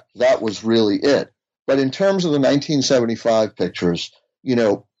 that was really it. But in terms of the 1975 pictures,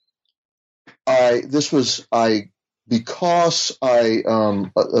 because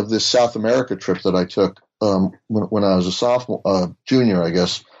of this South America trip that I took, when I was a junior, I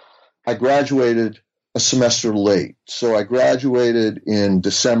guess, I graduated a semester late. So I graduated in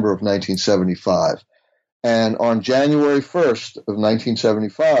December of 1975. And on January 1st of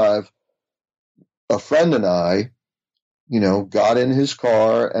 1975, a friend and I, got in his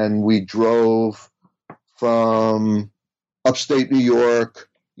car and we drove from upstate New York,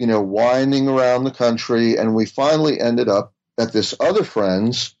 winding around the country. And we finally ended up at this other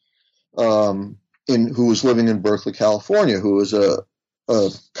friend's, who was living in Berkeley, California, who was a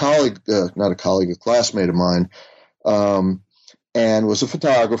colleague, not a colleague, a classmate of mine, and was a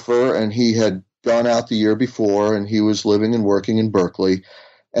photographer, and he had gone out the year before, and he was living and working in Berkeley.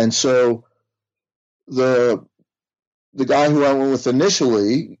 And so the guy who I went with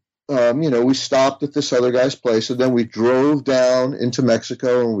initially, we stopped at this other guy's place, and then we drove down into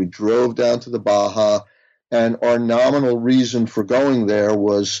Mexico, and we drove down to the Baja. And our nominal reason for going there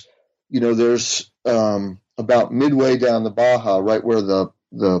was, there's about midway down the Baja, right where the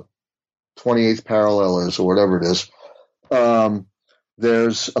 28th parallel is, or whatever it is,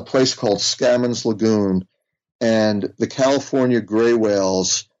 there's a place called Scammons Lagoon, and the California gray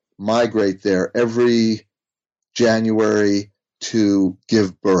whales migrate there every January to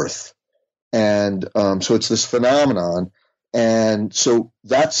give birth. And so it's this phenomenon. And so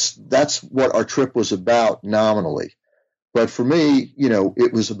that's what our trip was about nominally. But for me,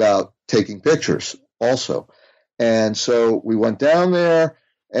 it was about taking pictures also. And so we went down there,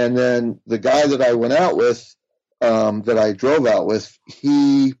 and then the guy that I went out with, that I drove out with,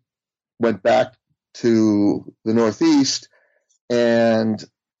 he went back to the Northeast, and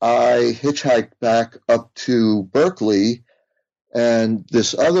I hitchhiked back up to Berkeley, and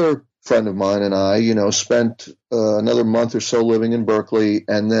this other friend of mine and I, spent another month or so living in Berkeley,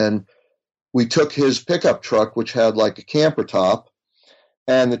 and then we took his pickup truck, which had a camper top,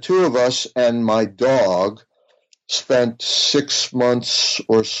 and the two of us and my dog spent 6 months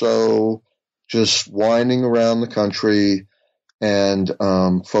or so just winding around the country and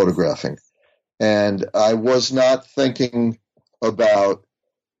photographing. And I was not thinking about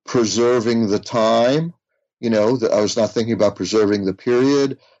preserving the time, I was not thinking about preserving the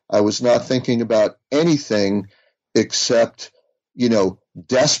period. I was not thinking about anything except,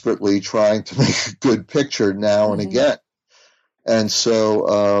 desperately trying to make a good picture now and again. And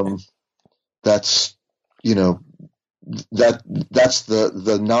so that's, that's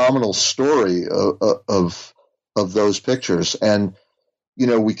the nominal story of those pictures. And,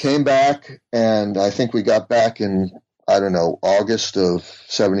 we came back, and I think we got back in, August of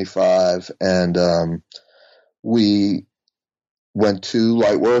 75. And we went to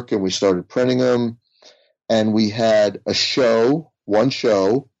Lightwork and we started printing them. And we had a show, one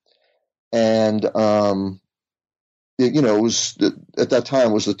show, and it was at that time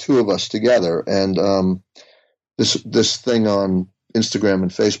it was the two of us together. And this thing on Instagram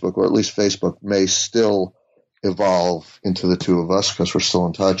and Facebook, or at least Facebook, may still evolve into the two of us because we're still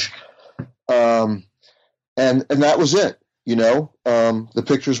in touch. And that was it. The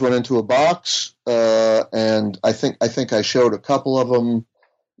pictures went into a box, and I think I showed a couple of them,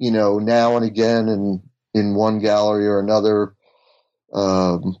 now and again, and in one gallery or another.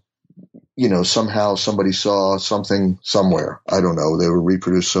 Somehow somebody saw something somewhere. I don't know. They were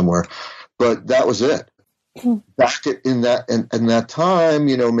reproduced somewhere, but that was it. Back in that time,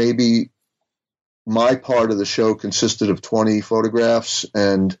 maybe my part of the show consisted of 20 photographs,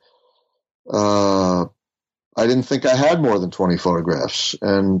 and I didn't think I had more than 20 photographs.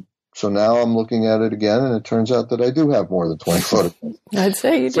 And so now I'm looking at it again, and it turns out that I do have more than 20 photographs. I'd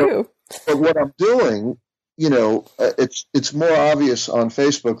say you do. But what I'm doing, it's more obvious on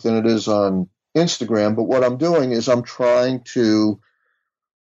Facebook than it is on Instagram. But what I'm doing is I'm trying to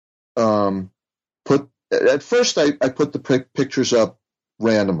at first I put the pictures up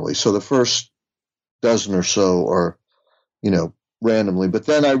randomly. So the first dozen or so are, randomly. But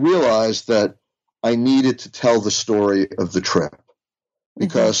then I realized that I needed to tell the story of the trip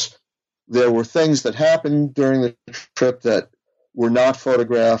because there were things that happened during the trip that were not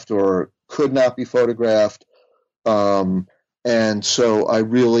photographed or could not be photographed. And so I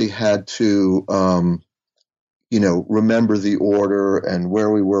really had to, remember the order and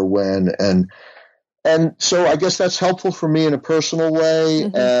where we were when. And so I guess that's helpful for me in a personal way.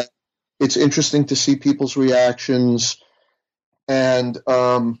 And it's interesting to see people's reactions. And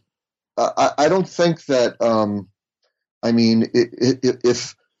I don't think that,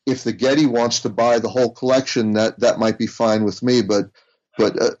 if the Getty wants to buy the whole collection, that might be fine with me. But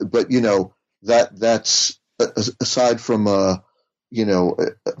that's aside from a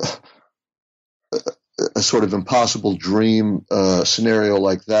sort of impossible dream scenario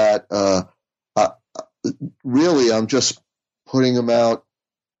like that. Really, I'm just putting them out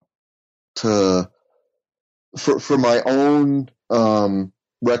for my own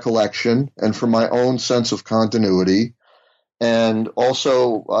recollection and for my own sense of continuity. And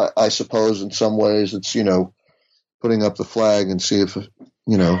also, I suppose in some ways it's, putting up the flag and see if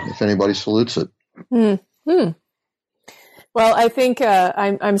anybody salutes it. Well, I think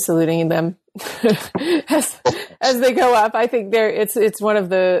I'm saluting them as they go up. I think it's one of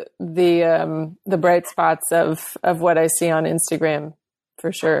the bright spots of what I see on Instagram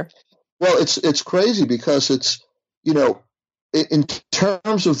for sure. Well, it's crazy because it's, in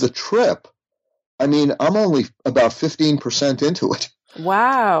terms of the trip, I'm only about 15% into it.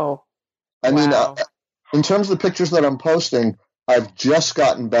 Wow. I mean, in terms of the pictures that I'm posting, I've just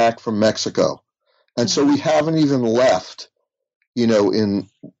gotten back from Mexico. And so we haven't even left, in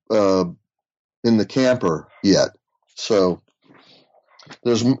the camper yet. So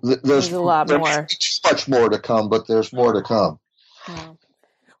there's a lot more. Much more to come, but there's more to come. Wow.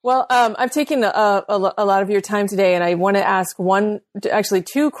 Well, I've taken a lot of your time today, and I want to ask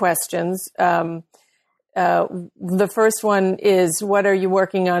two questions. The first one is, what are you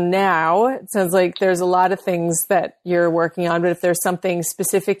working on now? It sounds like there's a lot of things that you're working on, but if there's something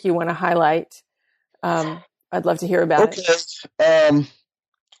specific you want to highlight, I'd love to hear about it.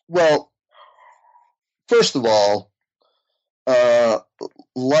 Well, first of all,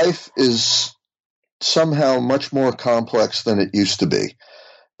 life is somehow much more complex than it used to be.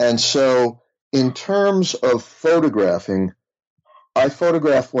 And so in terms of photographing, I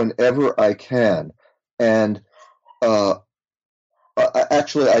photograph whenever I can. And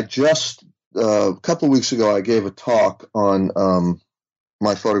actually, I just a couple of weeks ago, I gave a talk on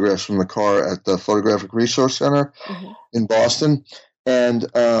my photographs from the car at the Photographic Resource Center in Boston. And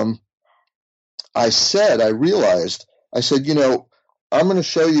I said, I'm going to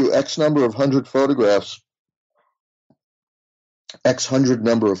show you X number of X hundred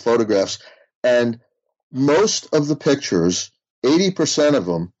number of photographs. And most of the pictures, 80% of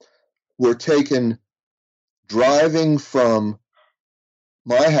them, were taken driving from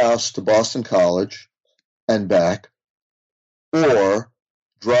my house to Boston College and back, or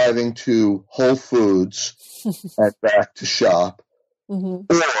driving to Whole Foods and back to shop,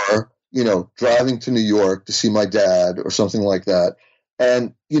 or, driving to New York to see my dad or something like that.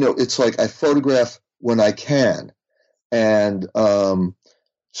 And, it's like I photograph when I can. And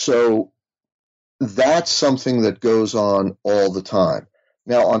so that's something that goes on all the time.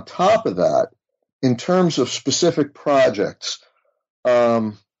 Now, on top of that, in terms of specific projects,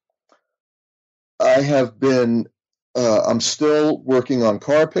 I have been I'm still working on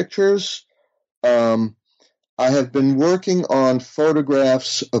car pictures. I have been working on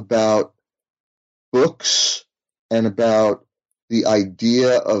photographs about books and about the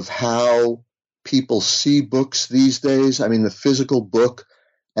idea of how people see books these days. I mean, the physical book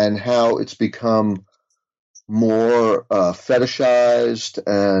and how it's become more fetishized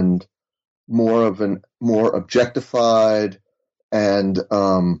and more objectified and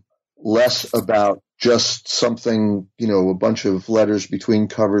less about just something, a bunch of letters between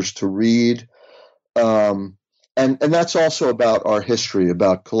covers to read. And that's also about our history,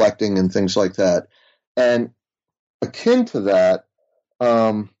 about collecting and things like that. And akin to that,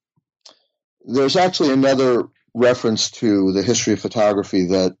 there's actually another reference to the history of photography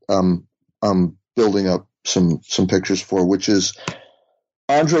that I'm building up some pictures for, which is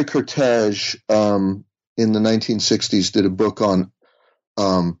André Kertész in the 1960s did a book on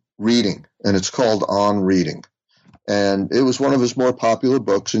reading, and it's called On Reading. And it was one of his more popular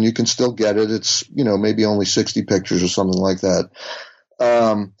books, and you can still get it. It's, maybe only 60 pictures or something like that.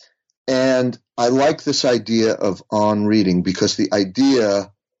 And I like this idea of on reading because the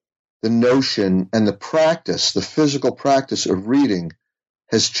notion, and the practice, the physical practice of reading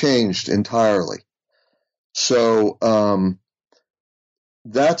has changed entirely. So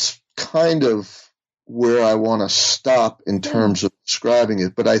that's kind of where I want to stop in terms of describing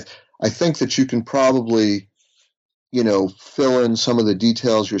it. But I think that you can probably, fill in some of the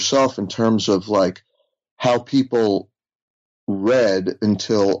details yourself in terms of like how people read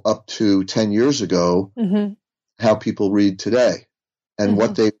until up to 10 years ago, how people read today and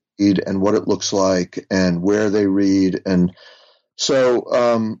what they read and what it looks like and where they read. And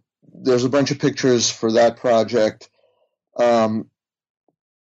so there's a bunch of pictures for that project. Finally,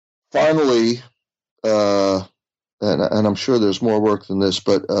 and I'm sure there's more work than this,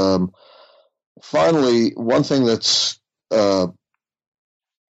 but finally, one thing that's on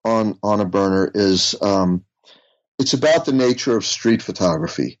a burner is it's about the nature of street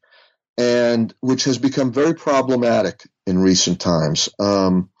photography, and which has become very problematic in recent times,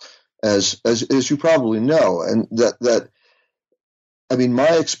 as you probably know, and that I mean,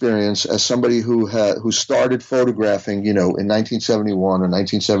 my experience as somebody who started photographing, in 1971 or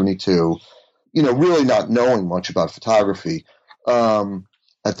 1972, really not knowing much about photography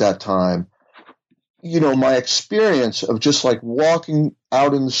at that time, my experience of just like walking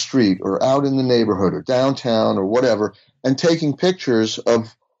out in the street or out in the neighborhood or downtown or whatever and taking pictures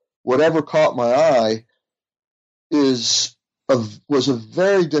of whatever caught my eye was a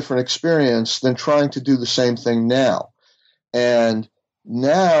very different experience than trying to do the same thing now. And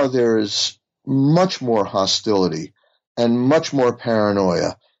now there is much more hostility and much more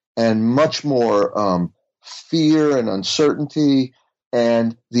paranoia and much more fear and uncertainty.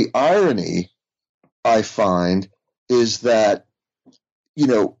 And the irony I find is that,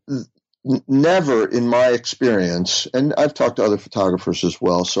 never in my experience, and I've talked to other photographers as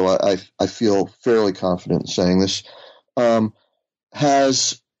well, so I feel fairly confident in saying this,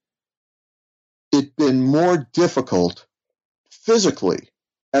 has it been more difficult physically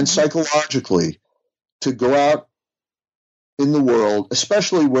and psychologically to go out in the world,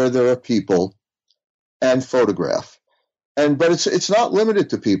 especially where there are people, and photograph. But it's not limited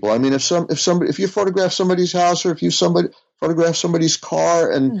to people. I mean, if you photograph somebody's house or if you photograph somebody's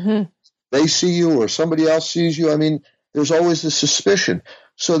car and they see you or somebody else sees you, I mean, there's always this suspicion.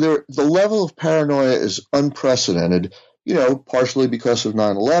 So the level of paranoia is unprecedented. Partially because of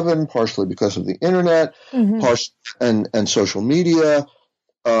 9/11, partially because of the internet, and social media,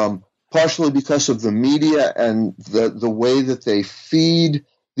 partially because of the media and the way that they feed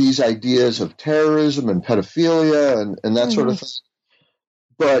these ideas of terrorism and pedophilia and that sort of thing.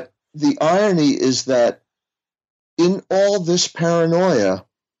 But the irony is that in all this paranoia,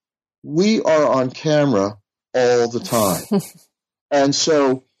 we are on camera all the time. And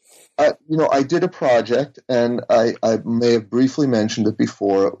so, I did a project, and I may have briefly mentioned it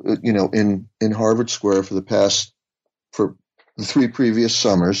before, in Harvard Square for the 3 previous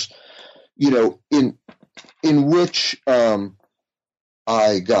summers, in which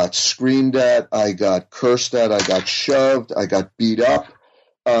I got screamed at, I got cursed at, I got shoved, I got beat up,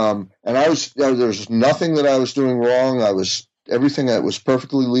 and there was nothing that I was doing wrong. Everything that was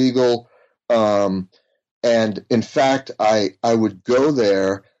perfectly legal, and in fact, I would go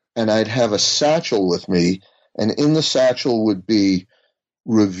there and I'd have a satchel with me, and in the satchel would be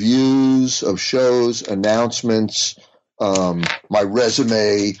reviews of shows, announcements, my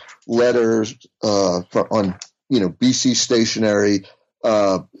resume, letters on BC Stationery,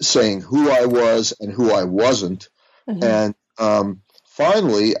 saying who I was and who I wasn't. And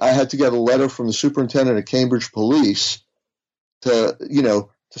finally, I had to get a letter from the superintendent of Cambridge Police to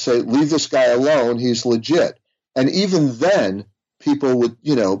say, leave this guy alone. He's legit. And even then, people would,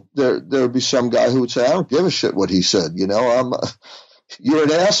 there would be some guy who would say, I don't give a shit what he said. You're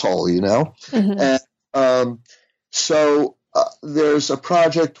an asshole, Mm-hmm. And so there's a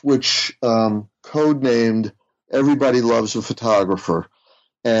project which codenamed Everybody Loves a Photographer.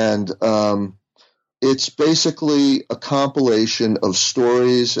 And it's basically a compilation of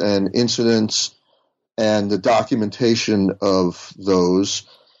stories and incidents and the documentation of those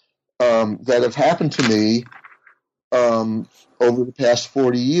that have happened to me over the past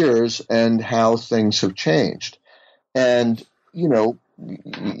 40 years and how things have changed. And, you know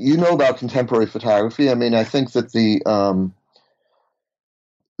about contemporary photography. I mean, I think that the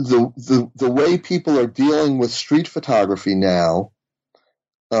way people are dealing with street photography now,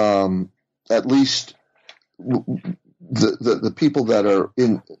 at least the people that are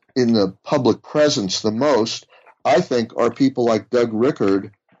in the public presence the most, I think, are people like Doug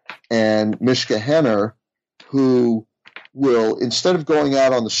Rickard and Mishka Henner, who will, instead of going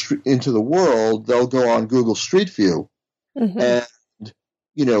out on the street into the world, they'll go on Google Street View, mm-hmm. and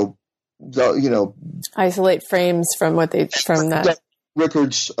isolate frames from that.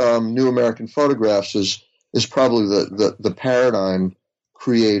 Rickard's New American Photographs is probably the paradigm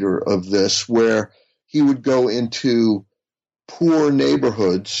creator of this, where he would go into poor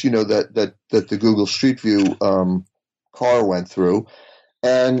neighborhoods, that the Google Street View car went through,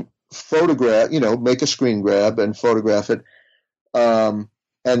 and photograph, make a screen grab and photograph it, and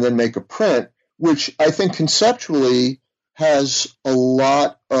then make a print, which I think conceptually has a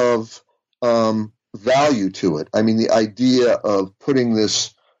lot of value to it. I mean, the idea of putting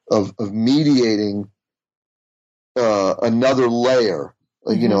this, of mediating another layer,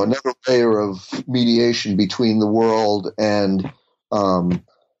 mm-hmm. Another layer of mediation between the world and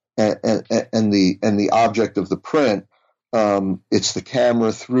the object of the print. It's the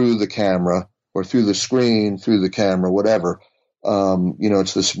camera through the camera, or through the screen through the camera, whatever.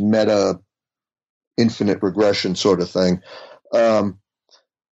 It's this meta infinite regression sort of thing.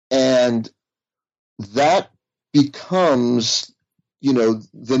 And that becomes,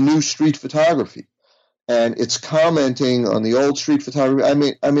 the new street photography. And it's commenting on the old street photography.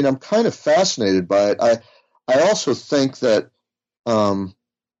 I mean, I'm kind of fascinated by it. I also think that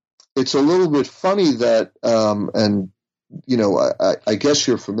it's a little bit funny that, I guess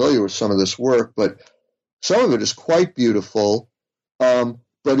you're familiar with some of this work, but some of it is quite beautiful.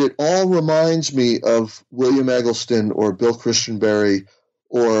 But it all reminds me of William Eggleston or Bill Christianberry,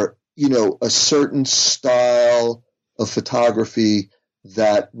 or, a certain style of photography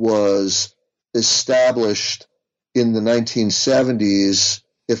that was established in the 1970s,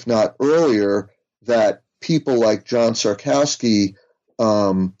 if not earlier, that people like John Sarkowski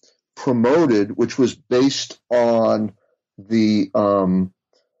promoted, which was based on the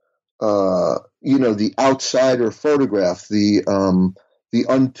the outsider photograph, the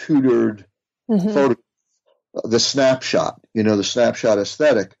untutored mm-hmm. photograph, the snapshot, the snapshot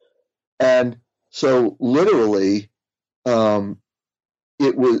aesthetic. And so literally,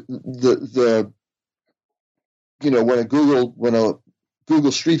 it was when a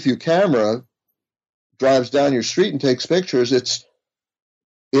Google Street View camera drives down your street and takes pictures, it's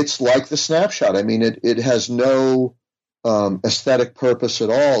like the snapshot. I mean, it has no aesthetic purpose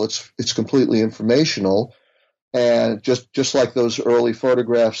at all. It's completely informational, and just like those early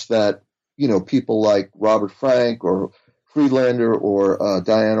photographs that people like Robert Frank or Friedlander or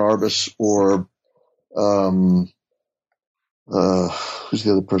Diane Arbus or who's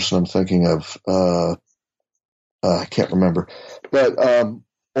the other person I'm thinking of? I can't remember, but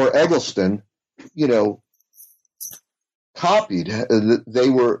or Eggleston, copied. They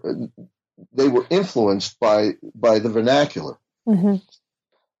were influenced by the vernacular. Mm-hmm.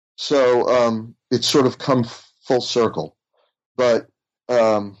 So it's sort of come full circle. But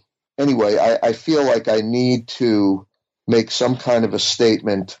anyway, I feel like I need to make some kind of a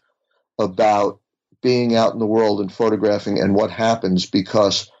statement about being out in the world and photographing and what happens,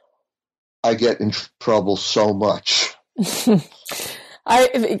 because I get in trouble so much. Carl,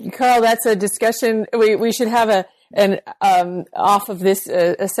 that's a discussion. We should have off of this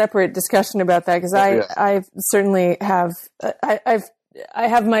a separate discussion about that, because I certainly have I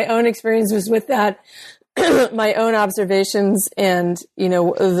have my own experiences with that, my own observations, and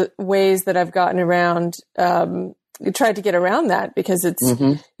the ways that I've gotten around, tried to get around that, because it's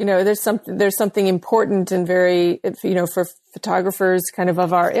mm-hmm. There's something important and very for photographers kind of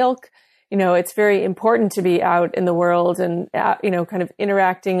our ilk. It's very important to be out in the world and kind of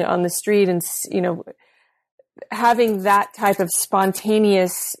interacting on the street and having that type of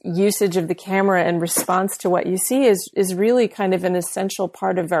spontaneous usage of the camera and response to what you see is really kind of an essential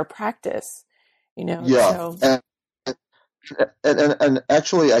part of our practice, Yeah. So. And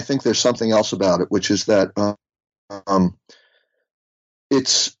actually, I think there's something else about it, which is that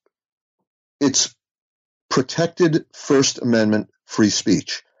it's protected First Amendment free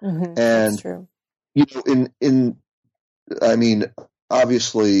speech, and that's true. I mean,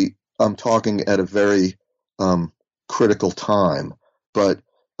 obviously, I'm talking at a very critical time, but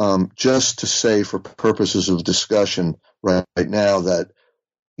just to say, for purposes of discussion right now, that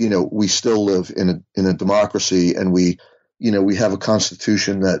we still live in a democracy, and we have a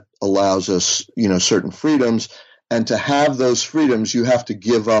constitution that allows us certain freedoms, and to have those freedoms, you have to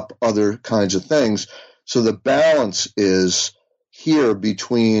give up other kinds of things. So the balance is here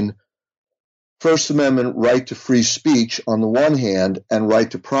between First Amendment right to free speech on the one hand and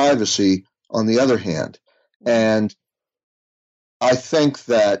right to privacy on the other hand. And I think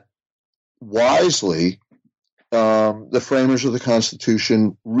that wisely, the framers of the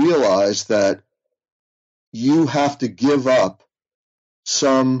Constitution realized that you have to give up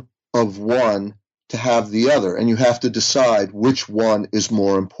some of one to have the other, and you have to decide which one is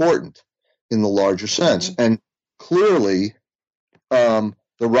more important in the larger sense. Mm-hmm. And clearly, the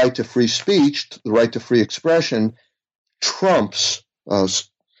right to free speech, the right to free expression, trumps, no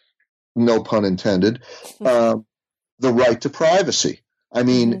pun intended, the right to privacy. I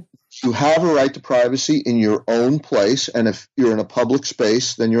mean, you have a right to privacy in your own place, and if you're in a public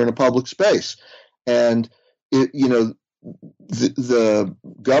space, then you're in a public space. And the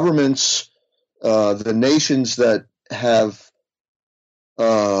governments, the nations that have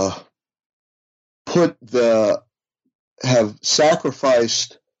have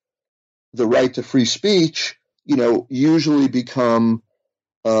sacrificed the right to free speech, usually become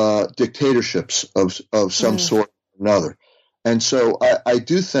dictatorships of some sort or another. And so I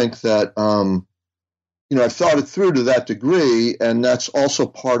do think that, I've thought it through to that degree, and that's also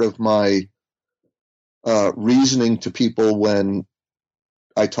part of my reasoning to people when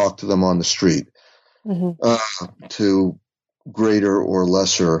I talk to them on the street, to greater or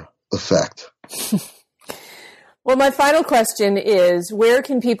lesser effect. Well, my final question is, where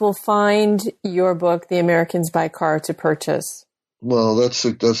can people find your book, The Americans Buy Car, to purchase? Well, that's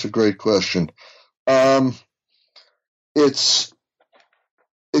a great question. It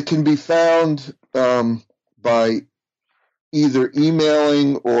can be found by either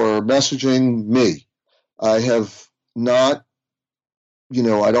emailing or messaging me. I have not,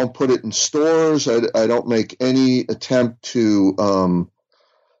 I don't put it in stores. I don't make any attempt to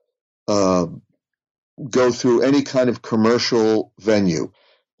go through any kind of commercial venue.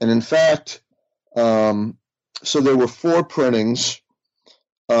 And in fact, so there were 4 printings.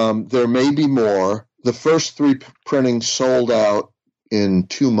 There may be more. The first 3 printings sold out in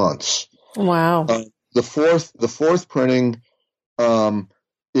 2 months. Wow. The fourth printing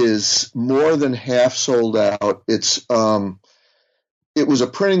is more than half sold out. It was a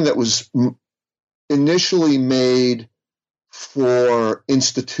printing that was initially made for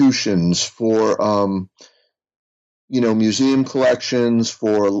institutions, for museum collections,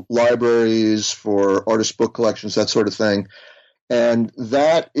 for libraries, for artist book collections, that sort of thing. And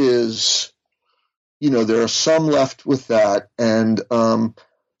that is, there are some left with that. And,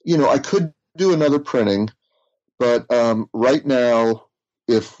 I could do another printing, but right now,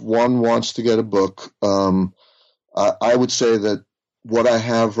 if one wants to get a book, I would say that what I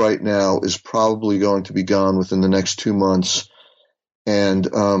have right now is probably going to be gone within the next 2 months. And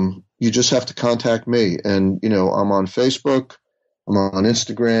you just have to contact me. And, I'm on Facebook, I'm on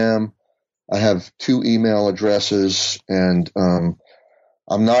Instagram, I have 2 email addresses, and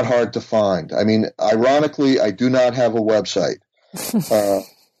I'm not hard to find. I mean, ironically, I do not have a website.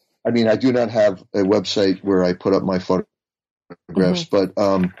 I do not have a website where I put up my photographs, but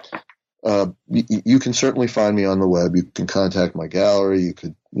you can certainly find me on the web. You can contact my gallery. You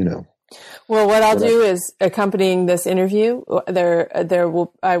could, Well, what I'll do is, accompanying this interview,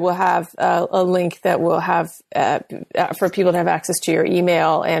 I will have a link that will have for people to have access to your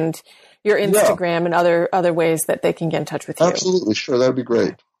email and your Instagram and other ways that they can get in touch with you. Absolutely, sure, that would be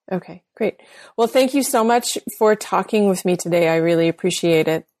great. Okay, great. Well, thank you so much for talking with me today. I really appreciate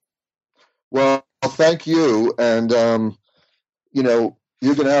it. Well, thank you, and you're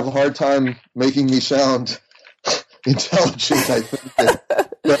going to have a hard time making me sound intelligent, I think.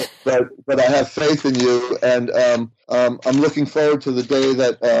 But I have faith in you, and I'm looking forward to the day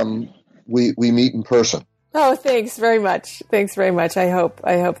that we meet in person. Oh, thanks very much. Thanks very much. I hope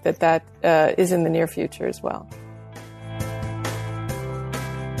that is in the near future as well.